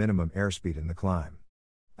maintain a minimum airspeed in the climb.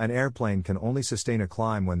 An airplane can only sustain a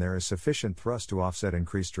climb when there is sufficient thrust to offset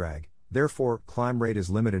increased drag, therefore, climb rate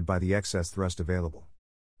is limited by the excess thrust available.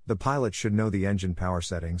 The pilot should know the engine power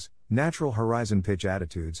settings, natural horizon pitch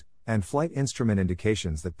attitudes, and flight instrument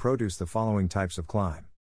indications that produce the following types of climb.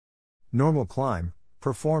 Normal climb,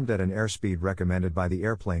 performed at an airspeed recommended by the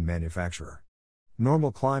airplane manufacturer.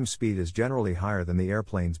 Normal climb speed is generally higher than the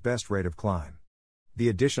airplane's best rate of climb. The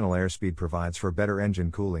additional airspeed provides for better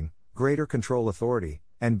engine cooling, greater control authority,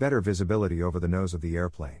 and better visibility over the nose of the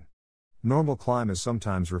airplane. Normal climb is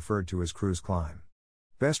sometimes referred to as cruise climb.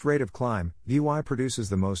 Best rate of climb, VY, produces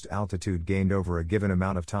the most altitude gained over a given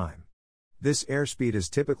amount of time. This airspeed is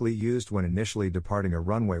typically used when initially departing a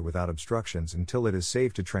runway without obstructions until it is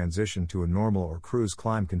safe to transition to a normal or cruise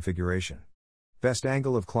climb configuration. Best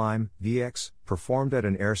angle of climb, VX, performed at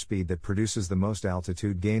an airspeed that produces the most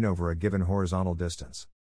altitude gain over a given horizontal distance.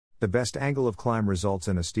 The best angle of climb results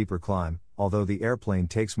in a steeper climb, although the airplane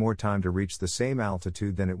takes more time to reach the same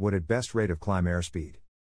altitude than it would at best rate of climb airspeed.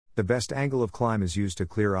 The best angle of climb is used to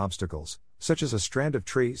clear obstacles, such as a strand of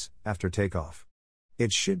trees, after takeoff.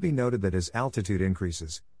 It should be noted that as altitude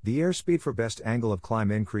increases, the airspeed for best angle of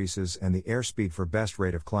climb increases and the airspeed for best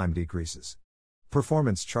rate of climb decreases.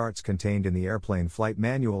 Performance charts contained in the Airplane Flight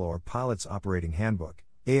Manual or Pilot's Operating Handbook,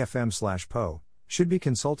 AFM/PO, should be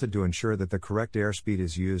consulted to ensure that the correct airspeed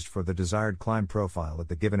is used for the desired climb profile at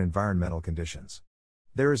the given environmental conditions.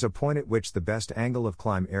 There is a point at which the best angle of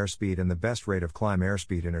climb airspeed and the best rate of climb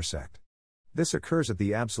airspeed intersect. This occurs at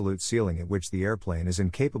the absolute ceiling at which the airplane is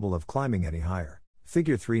incapable of climbing any higher.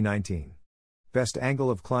 Figure 319. Best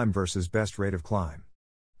angle of climb versus best rate of climb.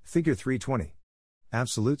 Figure 320.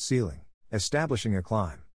 Absolute ceiling. Establishing a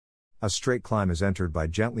climb. A straight climb is entered by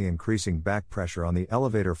gently increasing back pressure on the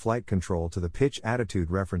elevator flight control to the pitch attitude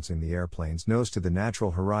referencing the airplane's nose to the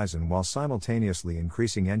natural horizon while simultaneously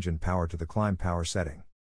increasing engine power to the climb power setting.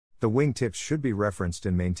 The wing tips should be referenced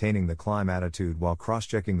in maintaining the climb attitude while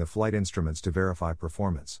cross-checking the flight instruments to verify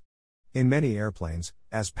performance. In many airplanes,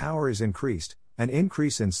 as power is increased, an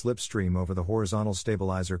increase in slipstream over the horizontal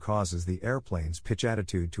stabilizer causes the airplane's pitch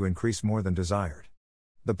attitude to increase more than desired.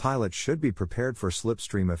 The pilot should be prepared for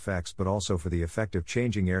slipstream effects but also for the effect of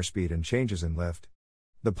changing airspeed and changes in lift.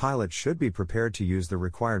 The pilot should be prepared to use the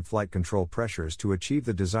required flight control pressures to achieve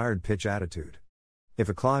the desired pitch attitude. If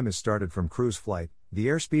a climb is started from cruise flight, the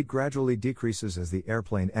airspeed gradually decreases as the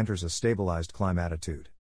airplane enters a stabilized climb attitude.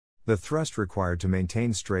 The thrust required to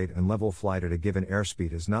maintain straight and level flight at a given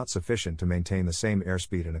airspeed is not sufficient to maintain the same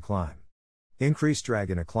airspeed in a climb. Increased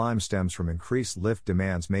drag in a climb stems from increased lift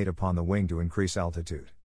demands made upon the wing to increase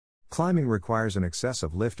altitude. Climbing requires an excess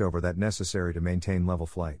of lift over that necessary to maintain level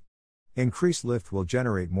flight. Increased lift will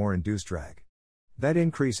generate more induced drag. That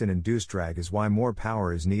increase in induced drag is why more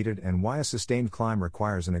power is needed and why a sustained climb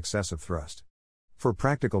requires an excessive thrust. For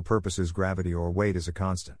practical purposes, gravity or weight is a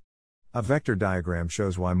constant. A vector diagram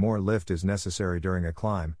shows why more lift is necessary during a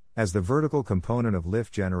climb, as the vertical component of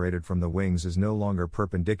lift generated from the wings is no longer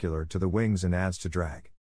perpendicular to the wings and adds to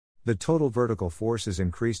drag. The total vertical force is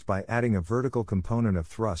increased by adding a vertical component of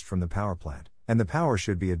thrust from the power plant, and the power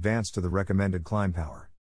should be advanced to the recommended climb power.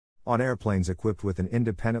 On airplanes equipped with an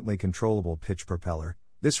independently controllable pitch propeller,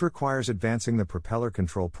 this requires advancing the propeller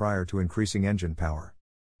control prior to increasing engine power.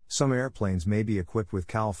 Some airplanes may be equipped with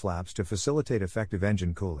cowl flaps to facilitate effective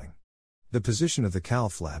engine cooling. The position of the cowl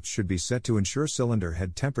flaps should be set to ensure cylinder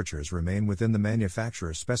head temperatures remain within the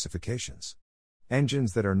manufacturer's specifications.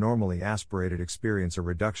 Engines that are normally aspirated experience a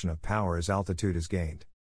reduction of power as altitude is gained.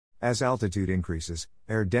 As altitude increases,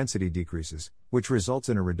 air density decreases, which results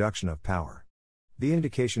in a reduction of power. The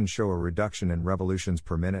indications show a reduction in revolutions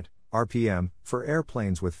per minute, RPM, for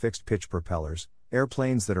airplanes with fixed pitch propellers.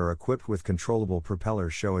 Airplanes that are equipped with controllable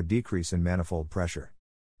propellers show a decrease in manifold pressure.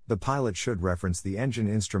 The pilot should reference the engine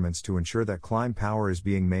instruments to ensure that climb power is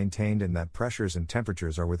being maintained and that pressures and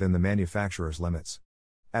temperatures are within the manufacturer's limits.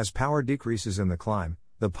 As power decreases in the climb,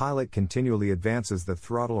 the pilot continually advances the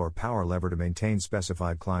throttle or power lever to maintain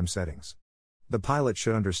specified climb settings. The pilot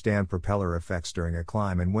should understand propeller effects during a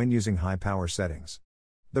climb and when using high power settings.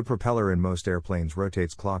 The propeller in most airplanes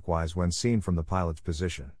rotates clockwise when seen from the pilot's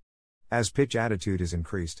position. As pitch attitude is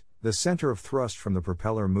increased, the center of thrust from the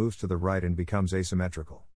propeller moves to the right and becomes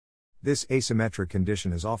asymmetrical. This asymmetric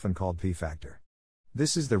condition is often called P-factor.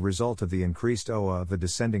 This is the result of the increased OA of the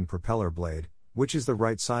descending propeller blade, which is the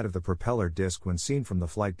right side of the propeller disc when seen from the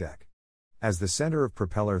flight deck. As the center of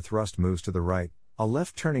propeller thrust moves to the right, a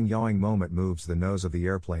left-turning yawing moment moves the nose of the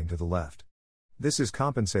airplane to the left. This is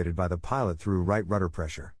compensated by the pilot through right rudder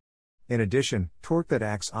pressure. In addition, torque that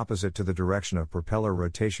acts opposite to the direction of propeller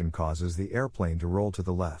rotation causes the airplane to roll to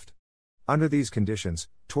the left. Under these conditions,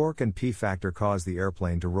 torque and P-factor cause the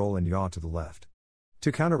airplane to roll and yaw to the left.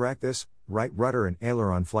 To counteract this, right rudder and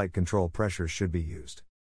aileron flight control pressures should be used.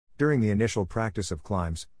 During the initial practice of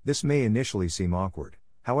climbs, this may initially seem awkward.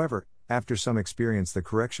 However, after some experience, the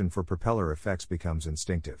correction for propeller effects becomes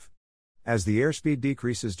instinctive. As the airspeed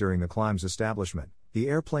decreases during the climb's establishment, the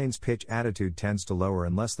airplane's pitch attitude tends to lower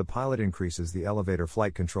unless the pilot increases the elevator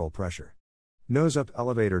flight control pressure. Nose-up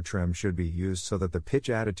elevator trim should be used so that the pitch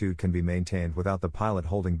attitude can be maintained without the pilot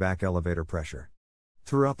holding back elevator pressure.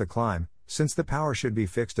 Throughout the climb, since the power should be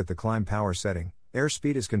fixed at the climb power setting,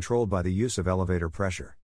 airspeed is controlled by the use of elevator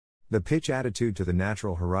pressure. The pitch attitude to the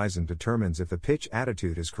natural horizon determines if the pitch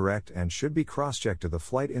attitude is correct and should be cross-checked to the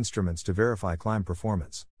flight instruments to verify climb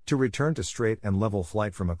performance. To return to straight and level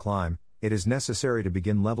flight from a climb, it is necessary to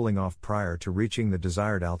begin leveling off prior to reaching the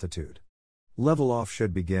desired altitude. Level off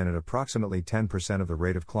should begin at approximately 10% of the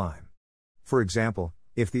rate of climb. For example,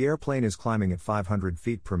 if the airplane is climbing at 500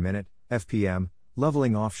 feet per minute, FPM,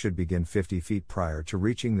 leveling off should begin 50 feet prior to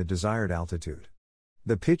reaching the desired altitude.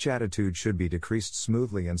 The pitch attitude should be decreased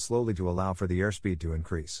smoothly and slowly to allow for the airspeed to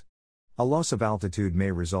increase. A loss of altitude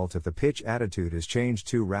may result if the pitch attitude is changed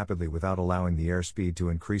too rapidly without allowing the airspeed to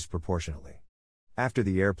increase proportionately. After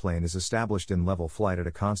the airplane is established in level flight at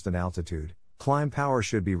a constant altitude, climb power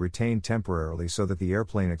should be retained temporarily so that the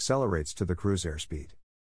airplane accelerates to the cruise airspeed.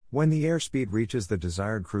 When the airspeed reaches the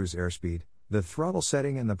desired cruise airspeed, the throttle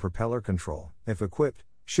setting and the propeller control, if equipped,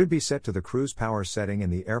 should be set to the cruise power setting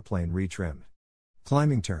and the airplane retrimmed.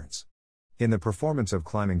 Climbing turns. In the performance of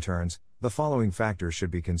climbing turns, the following factors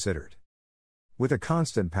should be considered. With a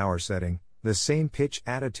constant power setting, the same pitch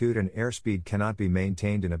attitude and airspeed cannot be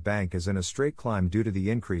maintained in a bank as in a straight climb due to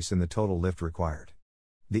the increase in the total lift required.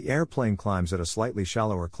 The airplane climbs at a slightly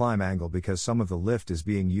shallower climb angle because some of the lift is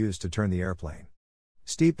being used to turn the airplane.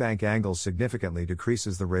 Steep bank angles significantly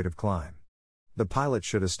decreases the rate of climb. The pilot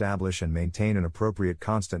should establish and maintain an appropriate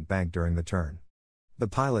constant bank during the turn. The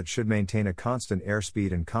pilot should maintain a constant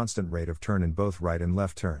airspeed and constant rate of turn in both right and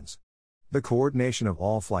left turns. The coordination of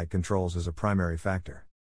all flight controls is a primary factor.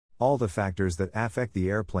 All the factors that affect the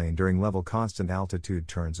airplane during level constant altitude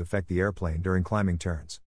turns affect the airplane during climbing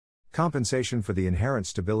turns. Compensation for the inherent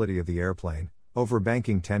stability of the airplane,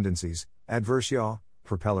 overbanking tendencies, adverse yaw,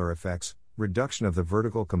 propeller effects, reduction of the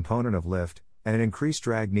vertical component of lift, and an increased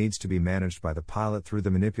drag needs to be managed by the pilot through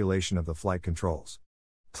the manipulation of the flight controls.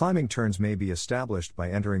 Climbing turns may be established by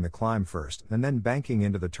entering the climb first and then banking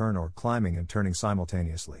into the turn or climbing and turning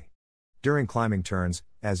simultaneously. During climbing turns,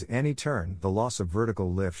 as any turn, the loss of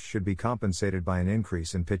vertical lift should be compensated by an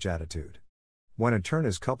increase in pitch attitude. When a turn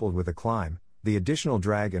is coupled with a climb, the additional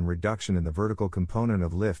drag and reduction in the vertical component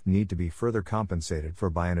of lift need to be further compensated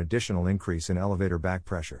for by an additional increase in elevator back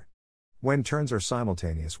pressure. When turns are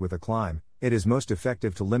simultaneous with a climb, it is most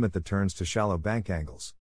effective to limit the turns to shallow bank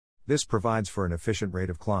angles. This provides for an efficient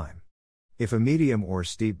rate of climb. If a medium or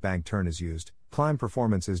steep bank turn is used, climb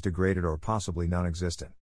performance is degraded or possibly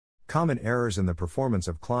non-existent. Common errors in the performance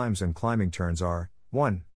of climbs and climbing turns are: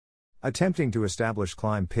 1. Attempting to establish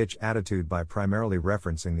climb pitch attitude by primarily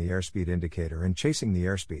referencing the airspeed indicator and chasing the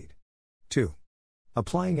airspeed. 2.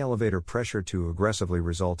 Applying elevator pressure too aggressively,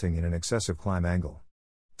 resulting in an excessive climb angle.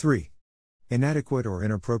 3. Inadequate or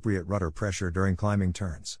inappropriate rudder pressure during climbing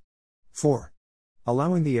turns. 4.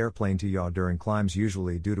 Allowing the airplane to yaw during climbs,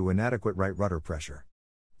 usually due to inadequate right rudder pressure.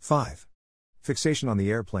 5. Fixation on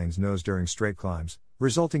the airplane's nose during straight climbs,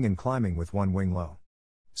 resulting in climbing with one wing low.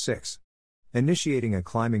 6. Initiating a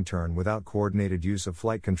climbing turn without coordinated use of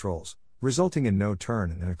flight controls, resulting in no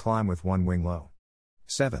turn and a climb with one wing low.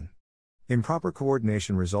 7. Improper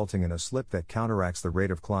coordination resulting in a slip that counteracts the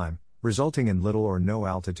rate of climb, resulting in little or no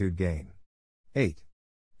altitude gain. 8.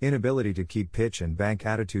 Inability to keep pitch and bank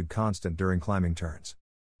attitude constant during climbing turns.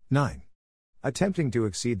 9. Attempting to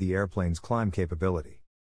exceed the airplane's climb capability.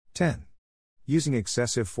 10. Using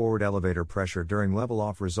excessive forward elevator pressure during level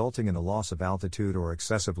off, resulting in a loss of altitude or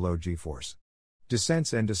excessive low g-force.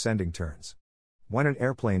 Descents and descending turns. When an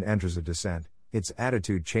airplane enters a descent, its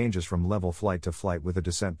attitude changes from level flight to flight with a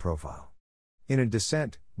descent profile. In a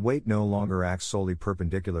descent, weight no longer acts solely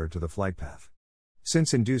perpendicular to the flight path.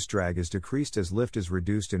 Since induced drag is decreased as lift is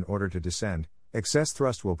reduced in order to descend, excess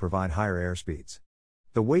thrust will provide higher airspeeds.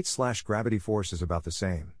 The weight/gravity force is about the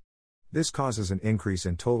same. This causes an increase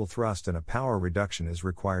in total thrust and a power reduction is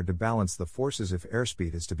required to balance the forces if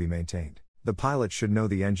airspeed is to be maintained. The pilot should know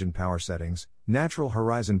the engine power settings, natural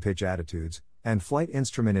horizon pitch attitudes, and flight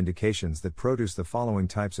instrument indications that produce the following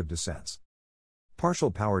types of descents.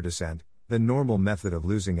 Partial power descent. The normal method of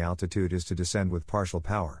losing altitude is to descend with partial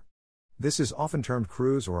power. This is often termed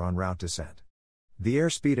cruise or en route descent. The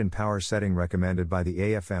airspeed and power setting recommended by the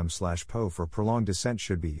AFM/PO for prolonged descent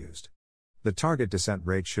should be used. The target descent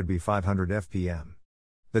rate should be 500 fpm.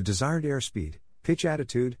 The desired airspeed, pitch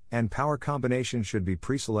attitude, and power combination should be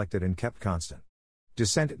pre-selected and kept constant.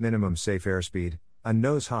 Descent at minimum safe airspeed, a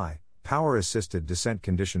nose-high, power-assisted descent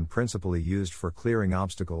condition principally used for clearing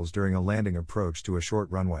obstacles during a landing approach to a short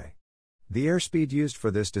runway. The airspeed used for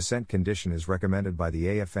this descent condition is recommended by the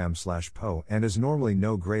AFM/PO and is normally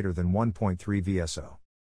no greater than 1.3 VSO.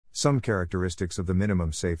 Some characteristics of the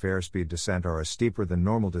minimum safe airspeed descent are a steeper than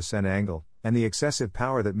normal descent angle, and the excessive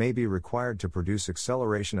power that may be required to produce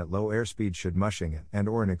acceleration at low airspeed should mushing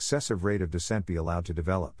and/or an excessive rate of descent be allowed to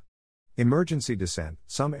develop. Emergency descent.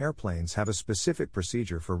 Some airplanes have a specific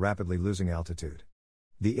procedure for rapidly losing altitude.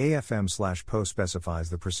 The AFM/PO specifies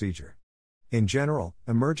the procedure. In general,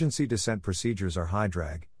 emergency descent procedures are high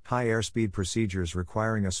drag, high airspeed procedures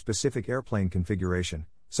requiring a specific airplane configuration,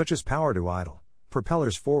 such as power to idle,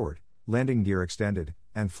 propellers forward, landing gear extended,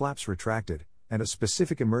 and flaps retracted, and a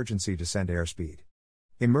specific emergency descent airspeed.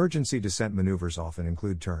 Emergency descent maneuvers often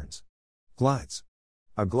include turns, glides,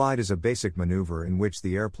 A glide is a basic maneuver in which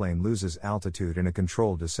the airplane loses altitude in a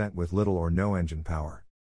controlled descent with little or no engine power.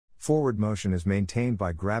 Forward motion is maintained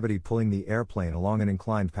by gravity pulling the airplane along an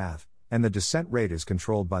inclined path, and the descent rate is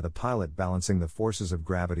controlled by the pilot balancing the forces of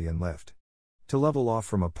gravity and lift. To level off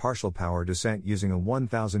from a partial power descent using a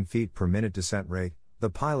 1,000 feet per minute descent rate, the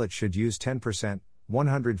pilot should use 10%,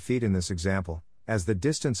 100 feet in this example, as the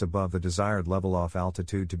distance above the desired level off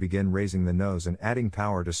altitude to begin raising the nose and adding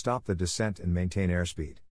power to stop the descent and maintain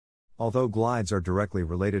airspeed. Although glides are directly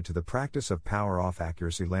related to the practice of power-off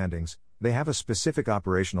accuracy landings, they have a specific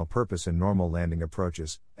operational purpose in normal landing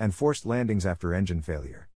approaches, and forced landings after engine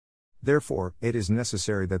failure. Therefore, it is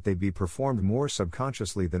necessary that they be performed more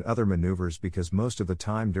subconsciously than other maneuvers because most of the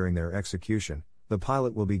time during their execution, the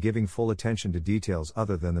pilot will be giving full attention to details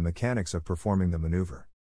other than the mechanics of performing the maneuver.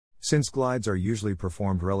 Since glides are usually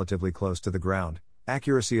performed relatively close to the ground,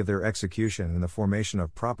 accuracy of their execution and the formation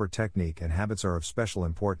of proper technique and habits are of special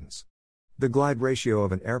importance. The glide ratio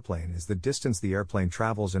of an airplane is the distance the airplane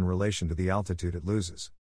travels in relation to the altitude it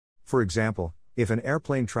loses. For example, if an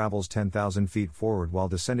airplane travels 10,000 feet forward while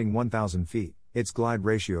descending 1,000 feet, its glide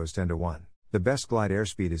ratio is 10:1. The best glide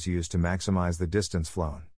airspeed is used to maximize the distance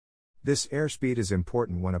flown. This airspeed is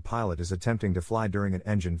important when a pilot is attempting to fly during an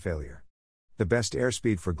engine failure. The best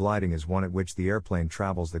airspeed for gliding is one at which the airplane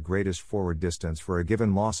travels the greatest forward distance for a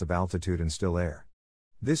given loss of altitude in still air.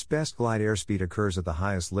 This best glide airspeed occurs at the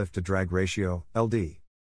highest lift-to-drag ratio, LD.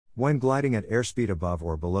 When gliding at airspeed above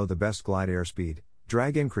or below the best glide airspeed,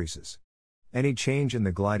 drag increases. Any change in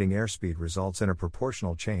the gliding airspeed results in a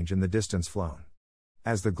proportional change in the distance flown.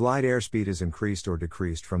 As the glide airspeed is increased or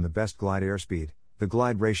decreased from the best glide airspeed, the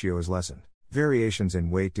glide ratio is lessened. Variations in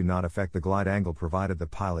weight do not affect the glide angle provided the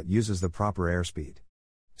pilot uses the proper airspeed.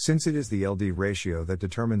 Since it is the LD ratio that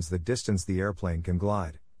determines the distance the airplane can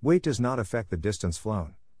glide, weight does not affect the distance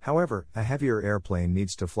flown. However, a heavier airplane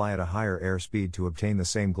needs to fly at a higher airspeed to obtain the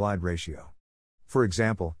same glide ratio. For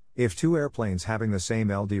example, if two airplanes having the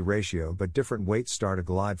same LD ratio but different weights start a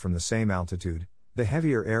glide from the same altitude, the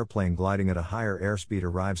heavier airplane gliding at a higher airspeed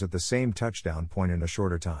arrives at the same touchdown point in a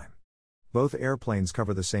shorter time. Both airplanes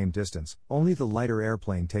cover the same distance, only the lighter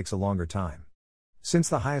airplane takes a longer time. Since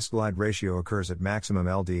the highest glide ratio occurs at maximum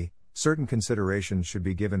LD, certain considerations should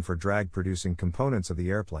be given for drag-producing components of the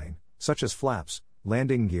airplane, such as flaps,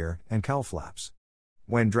 landing gear, and cowl flaps.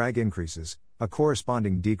 When drag increases, a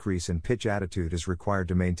corresponding decrease in pitch attitude is required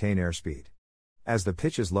to maintain airspeed. As the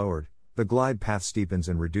pitch is lowered, the glide path steepens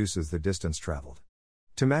and reduces the distance traveled.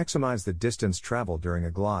 To maximize the distance traveled during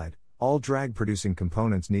a glide, all drag-producing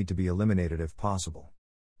components need to be eliminated if possible.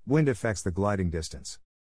 Wind affects the gliding distance.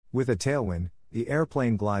 With a tailwind, the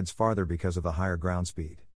airplane glides farther because of the higher ground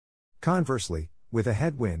speed. Conversely, with a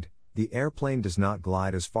headwind, the airplane does not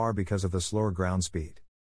glide as far because of the slower ground speed.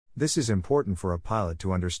 This is important for a pilot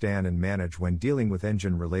to understand and manage when dealing with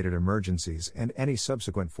engine-related emergencies and any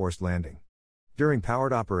subsequent forced landing. During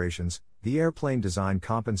powered operations, the airplane design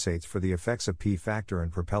compensates for the effects of P-factor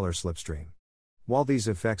and propeller slipstream. While these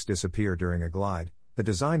effects disappear during a glide, the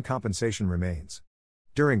design compensation remains.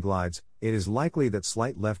 During glides, it is likely that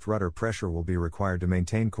slight left rudder pressure will be required to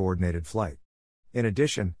maintain coordinated flight. In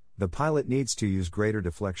addition, the pilot needs to use greater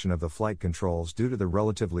deflection of the flight controls due to the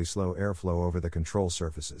relatively slow airflow over the control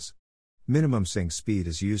surfaces. Minimum sink speed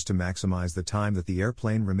is used to maximize the time that the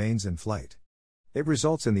airplane remains in flight. It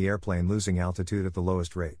results in the airplane losing altitude at the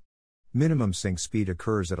lowest rate. Minimum sink speed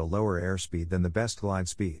occurs at a lower airspeed than the best glide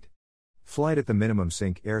speed. Flight at the minimum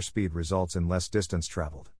sink airspeed results in less distance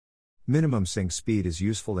traveled. Minimum sink speed is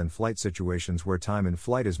useful in flight situations where time in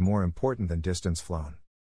flight is more important than distance flown.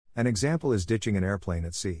 An example is ditching an airplane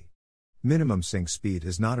at sea. Minimum sink speed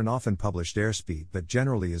is not an often published airspeed but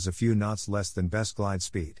generally is a few knots less than best glide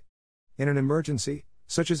speed. In an emergency,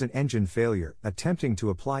 such as an engine failure, attempting to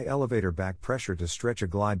apply elevator back pressure to stretch a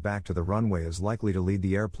glide back to the runway is likely to lead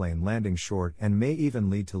the airplane landing short and may even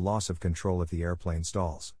lead to loss of control if the airplane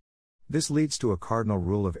stalls. This leads to a cardinal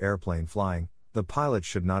rule of airplane flying: the pilot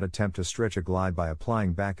should not attempt to stretch a glide by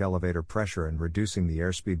applying back elevator pressure and reducing the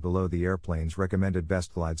airspeed below the airplane's recommended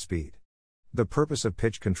best glide speed. The purpose of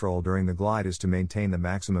pitch control during the glide is to maintain the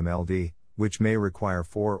maximum LD, which may require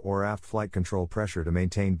fore or aft flight control pressure to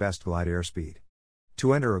maintain best glide airspeed.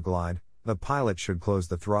 To enter a glide, the pilot should close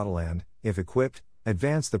the throttle and, if equipped,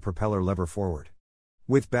 advance the propeller lever forward.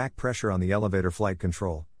 With back pressure on the elevator flight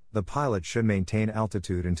control, the pilot should maintain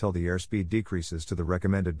altitude until the airspeed decreases to the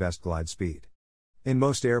recommended best glide speed. In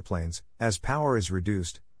most airplanes, as power is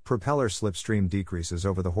reduced, propeller slipstream decreases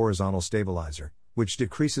over the horizontal stabilizer, which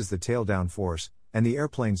decreases the tail-down force, and the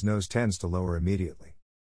airplane's nose tends to lower immediately.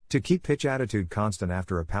 To keep pitch attitude constant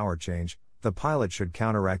after a power change, the pilot should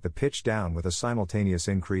counteract the pitch down with a simultaneous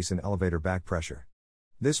increase in elevator back pressure.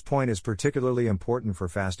 This point is particularly important for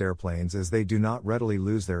fast airplanes as they do not readily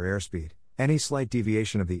lose their airspeed. Any slight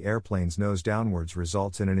deviation of the airplane's nose downwards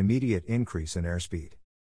results in an immediate increase in airspeed.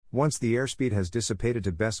 Once the airspeed has dissipated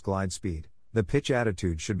to best glide speed, the pitch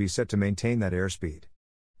attitude should be set to maintain that airspeed.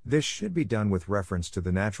 This should be done with reference to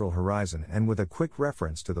the natural horizon and with a quick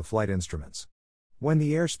reference to the flight instruments. When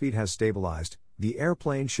the airspeed has stabilized, the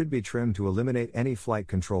airplane should be trimmed to eliminate any flight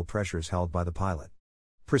control pressures held by the pilot.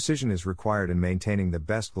 Precision is required in maintaining the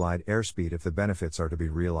best glide airspeed if the benefits are to be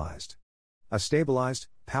realized. A stabilized,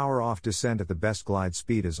 power-off descent at the best glide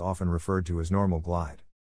speed is often referred to as normal glide.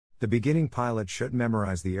 The beginning pilot should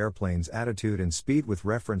memorize the airplane's attitude and speed with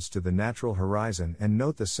reference to the natural horizon and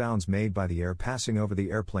note the sounds made by the air passing over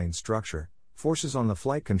the airplane's structure, forces on the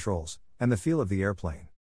flight controls, and the feel of the airplane.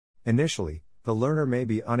 Initially, the learner may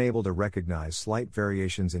be unable to recognize slight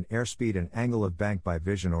variations in airspeed and angle of bank by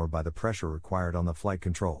vision or by the pressure required on the flight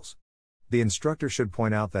controls. The instructor should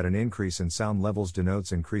point out that an increase in sound levels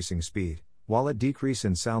denotes increasing speed, while a decrease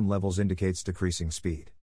in sound levels indicates decreasing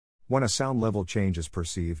speed. When a sound level change is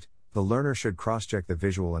perceived, the learner should cross-check the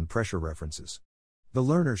visual and pressure references. The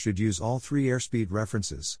learner should use all three airspeed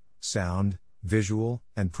references, sound, visual,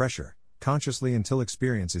 and pressure, consciously until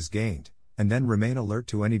experience is gained, and then remain alert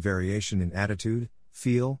to any variation in attitude,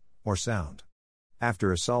 feel, or sound.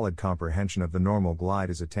 After a solid comprehension of the normal glide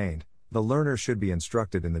is attained, the learner should be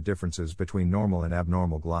instructed in the differences between normal and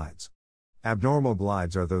abnormal glides. Abnormal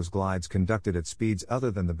glides are those glides conducted at speeds other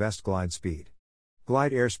than the best glide speed.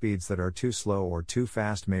 Glide airspeeds that are too slow or too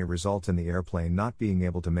fast may result in the airplane not being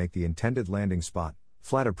able to make the intended landing spot,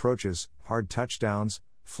 flat approaches, hard touchdowns,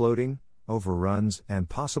 floating, overruns, and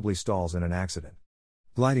possibly stalls in an accident.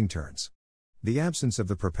 Gliding turns. The absence of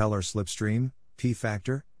the propeller slipstream,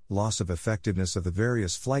 P-factor, loss of effectiveness of the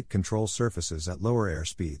various flight control surfaces at lower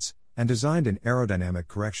airspeeds, and designed in aerodynamic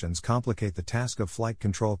corrections complicate the task of flight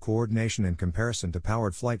control coordination in comparison to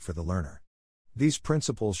powered flight for the learner. These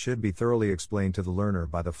principles should be thoroughly explained to the learner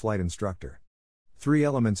by the flight instructor. Three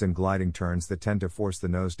elements in gliding turns that tend to force the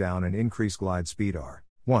nose down and increase glide speed are: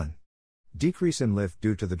 1. Decrease in lift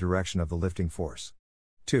due to the direction of the lifting force.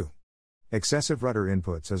 2. Excessive rudder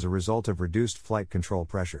inputs as a result of reduced flight control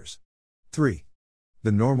pressures. 3.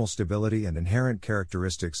 The normal stability and inherent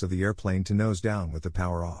characteristics of the airplane to nose down with the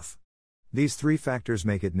power off. These three factors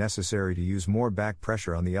make it necessary to use more back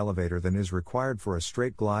pressure on the elevator than is required for a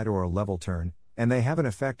straight glide or a level turn, and they have an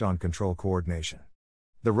effect on control coordination.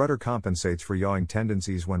 The rudder compensates for yawing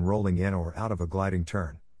tendencies when rolling in or out of a gliding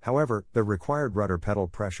turn. However, the required rudder pedal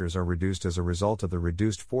pressures are reduced as a result of the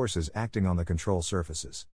reduced forces acting on the control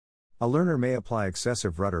surfaces. A learner may apply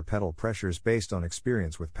excessive rudder pedal pressures based on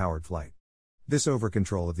experience with powered flight. This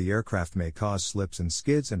overcontrol of the aircraft may cause slips and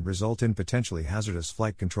skids and result in potentially hazardous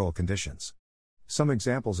flight control conditions. Some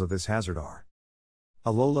examples of this hazard are: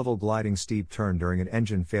 a low-level gliding steep turn during an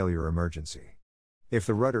engine failure emergency. If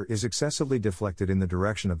the rudder is excessively deflected in the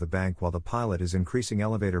direction of the bank while the pilot is increasing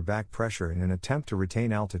elevator back pressure in an attempt to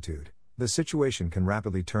retain altitude, the situation can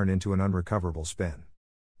rapidly turn into an unrecoverable spin.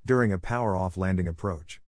 During a power-off landing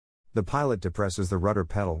approach, the pilot depresses the rudder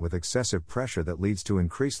pedal with excessive pressure that leads to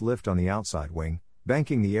increased lift on the outside wing,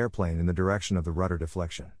 banking the airplane in the direction of the rudder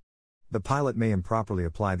deflection. The pilot may improperly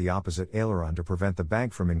apply the opposite aileron to prevent the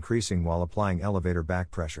bank from increasing while applying elevator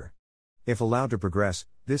back pressure. If allowed to progress,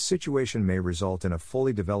 this situation may result in a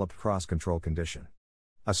fully developed cross-control condition.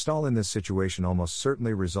 A stall in this situation almost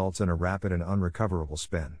certainly results in a rapid and unrecoverable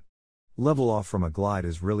spin. Level off from a glide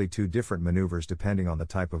is really two different maneuvers depending on the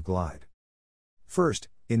type of glide. First,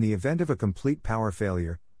 in the event of a complete power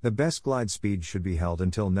failure, the best glide speed should be held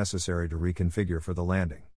until necessary to reconfigure for the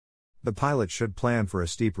landing. The pilot should plan for a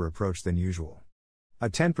steeper approach than usual. A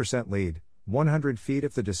 10% lead, 100 feet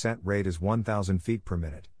if the descent rate is 1,000 feet per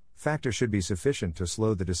minute, factor should be sufficient to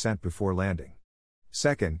slow the descent before landing.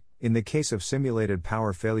 Second, in the case of simulated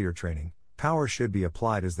power failure training, power should be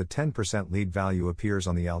applied as the 10% lead value appears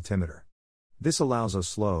on the altimeter. This allows a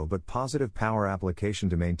slow but positive power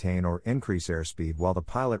application to maintain or increase airspeed while the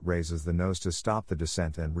pilot raises the nose to stop the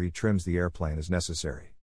descent and retrims the airplane as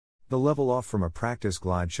necessary. The level off from a practice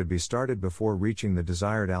glide should be started before reaching the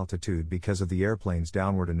desired altitude because of the airplane's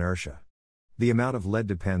downward inertia. The amount of lead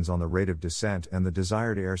depends on the rate of descent and the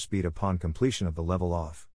desired airspeed upon completion of the level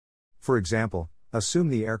off. For example, assume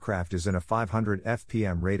the aircraft is in a 500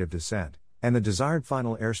 fpm rate of descent, and the desired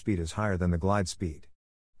final airspeed is higher than the glide speed.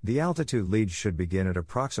 The altitude lead should begin at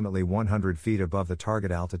approximately 100 feet above the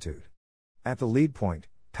target altitude. At the lead point,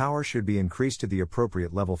 power should be increased to the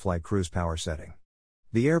appropriate level flight cruise power setting.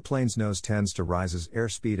 The airplane's nose tends to rise as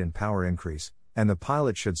airspeed and power increase, and the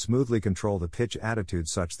pilot should smoothly control the pitch attitude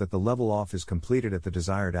such that the level off is completed at the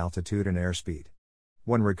desired altitude and airspeed.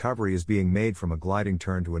 When recovery is being made from a gliding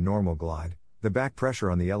turn to a normal glide, the back pressure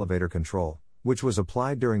on the elevator control, which was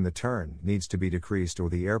applied during the turn, needs to be decreased or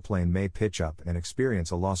the airplane may pitch up and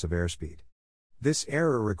experience a loss of airspeed. This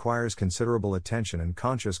error requires considerable attention and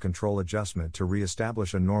conscious control adjustment to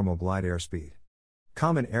re-establish a normal glide airspeed.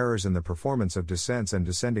 Common errors in the performance of descents and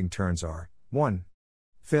descending turns are: 1.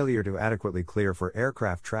 Failure to adequately clear for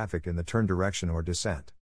aircraft traffic in the turn direction or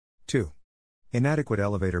descent. 2. Inadequate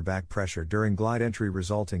elevator back pressure during glide entry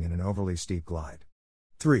resulting in an overly steep glide.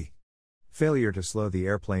 3. Failure to slow the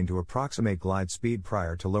airplane to approximate glide speed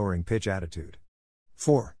prior to lowering pitch attitude.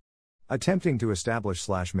 4. Attempting to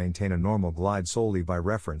establish/maintain a normal glide solely by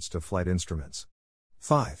reference to flight instruments.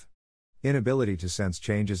 5. Inability to sense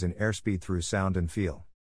changes in airspeed through sound and feel.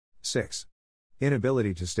 6.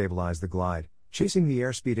 Inability to stabilize the glide, chasing the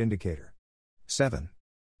airspeed indicator. 7.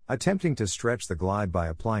 Attempting to stretch the glide by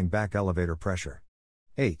applying back elevator pressure.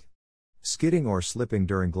 8. Skidding or slipping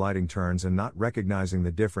during gliding turns and not recognizing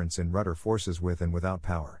the difference in rudder forces with and without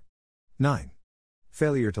power. 9.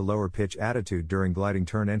 Failure to lower pitch attitude during gliding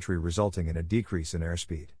turn entry resulting in a decrease in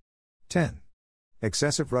airspeed. 10.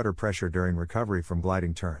 Excessive rudder pressure during recovery from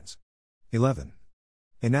gliding turns. 11.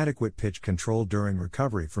 Inadequate pitch control during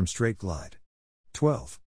recovery from straight glide.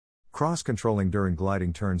 12. Cross-controlling during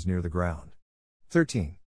gliding turns near the ground.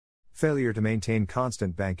 13. Failure to maintain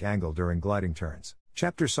constant bank angle during gliding turns.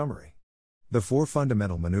 Chapter Summary. The 4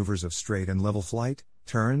 fundamental maneuvers of straight and level flight,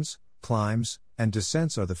 turns, climbs, and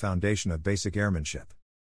descents are the foundation of basic airmanship.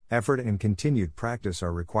 Effort and continued practice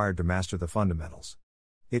are required to master the fundamentals.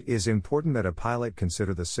 It is important that a pilot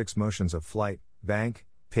consider the 6 motions of flight: bank,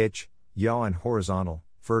 pitch, yaw and horizontal,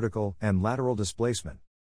 vertical, and lateral displacement.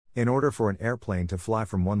 In order for an airplane to fly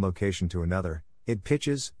from one location to another, it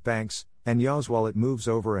pitches, banks, and yaws while it moves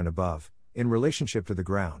over and above, in relationship to the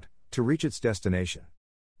ground, to reach its destination.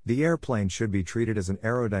 The airplane should be treated as an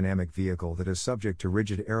aerodynamic vehicle that is subject to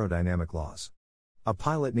rigid aerodynamic laws. A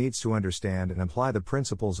pilot needs to understand and apply the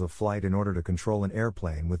principles of flight in order to control an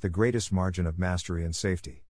airplane with the greatest margin of mastery and safety.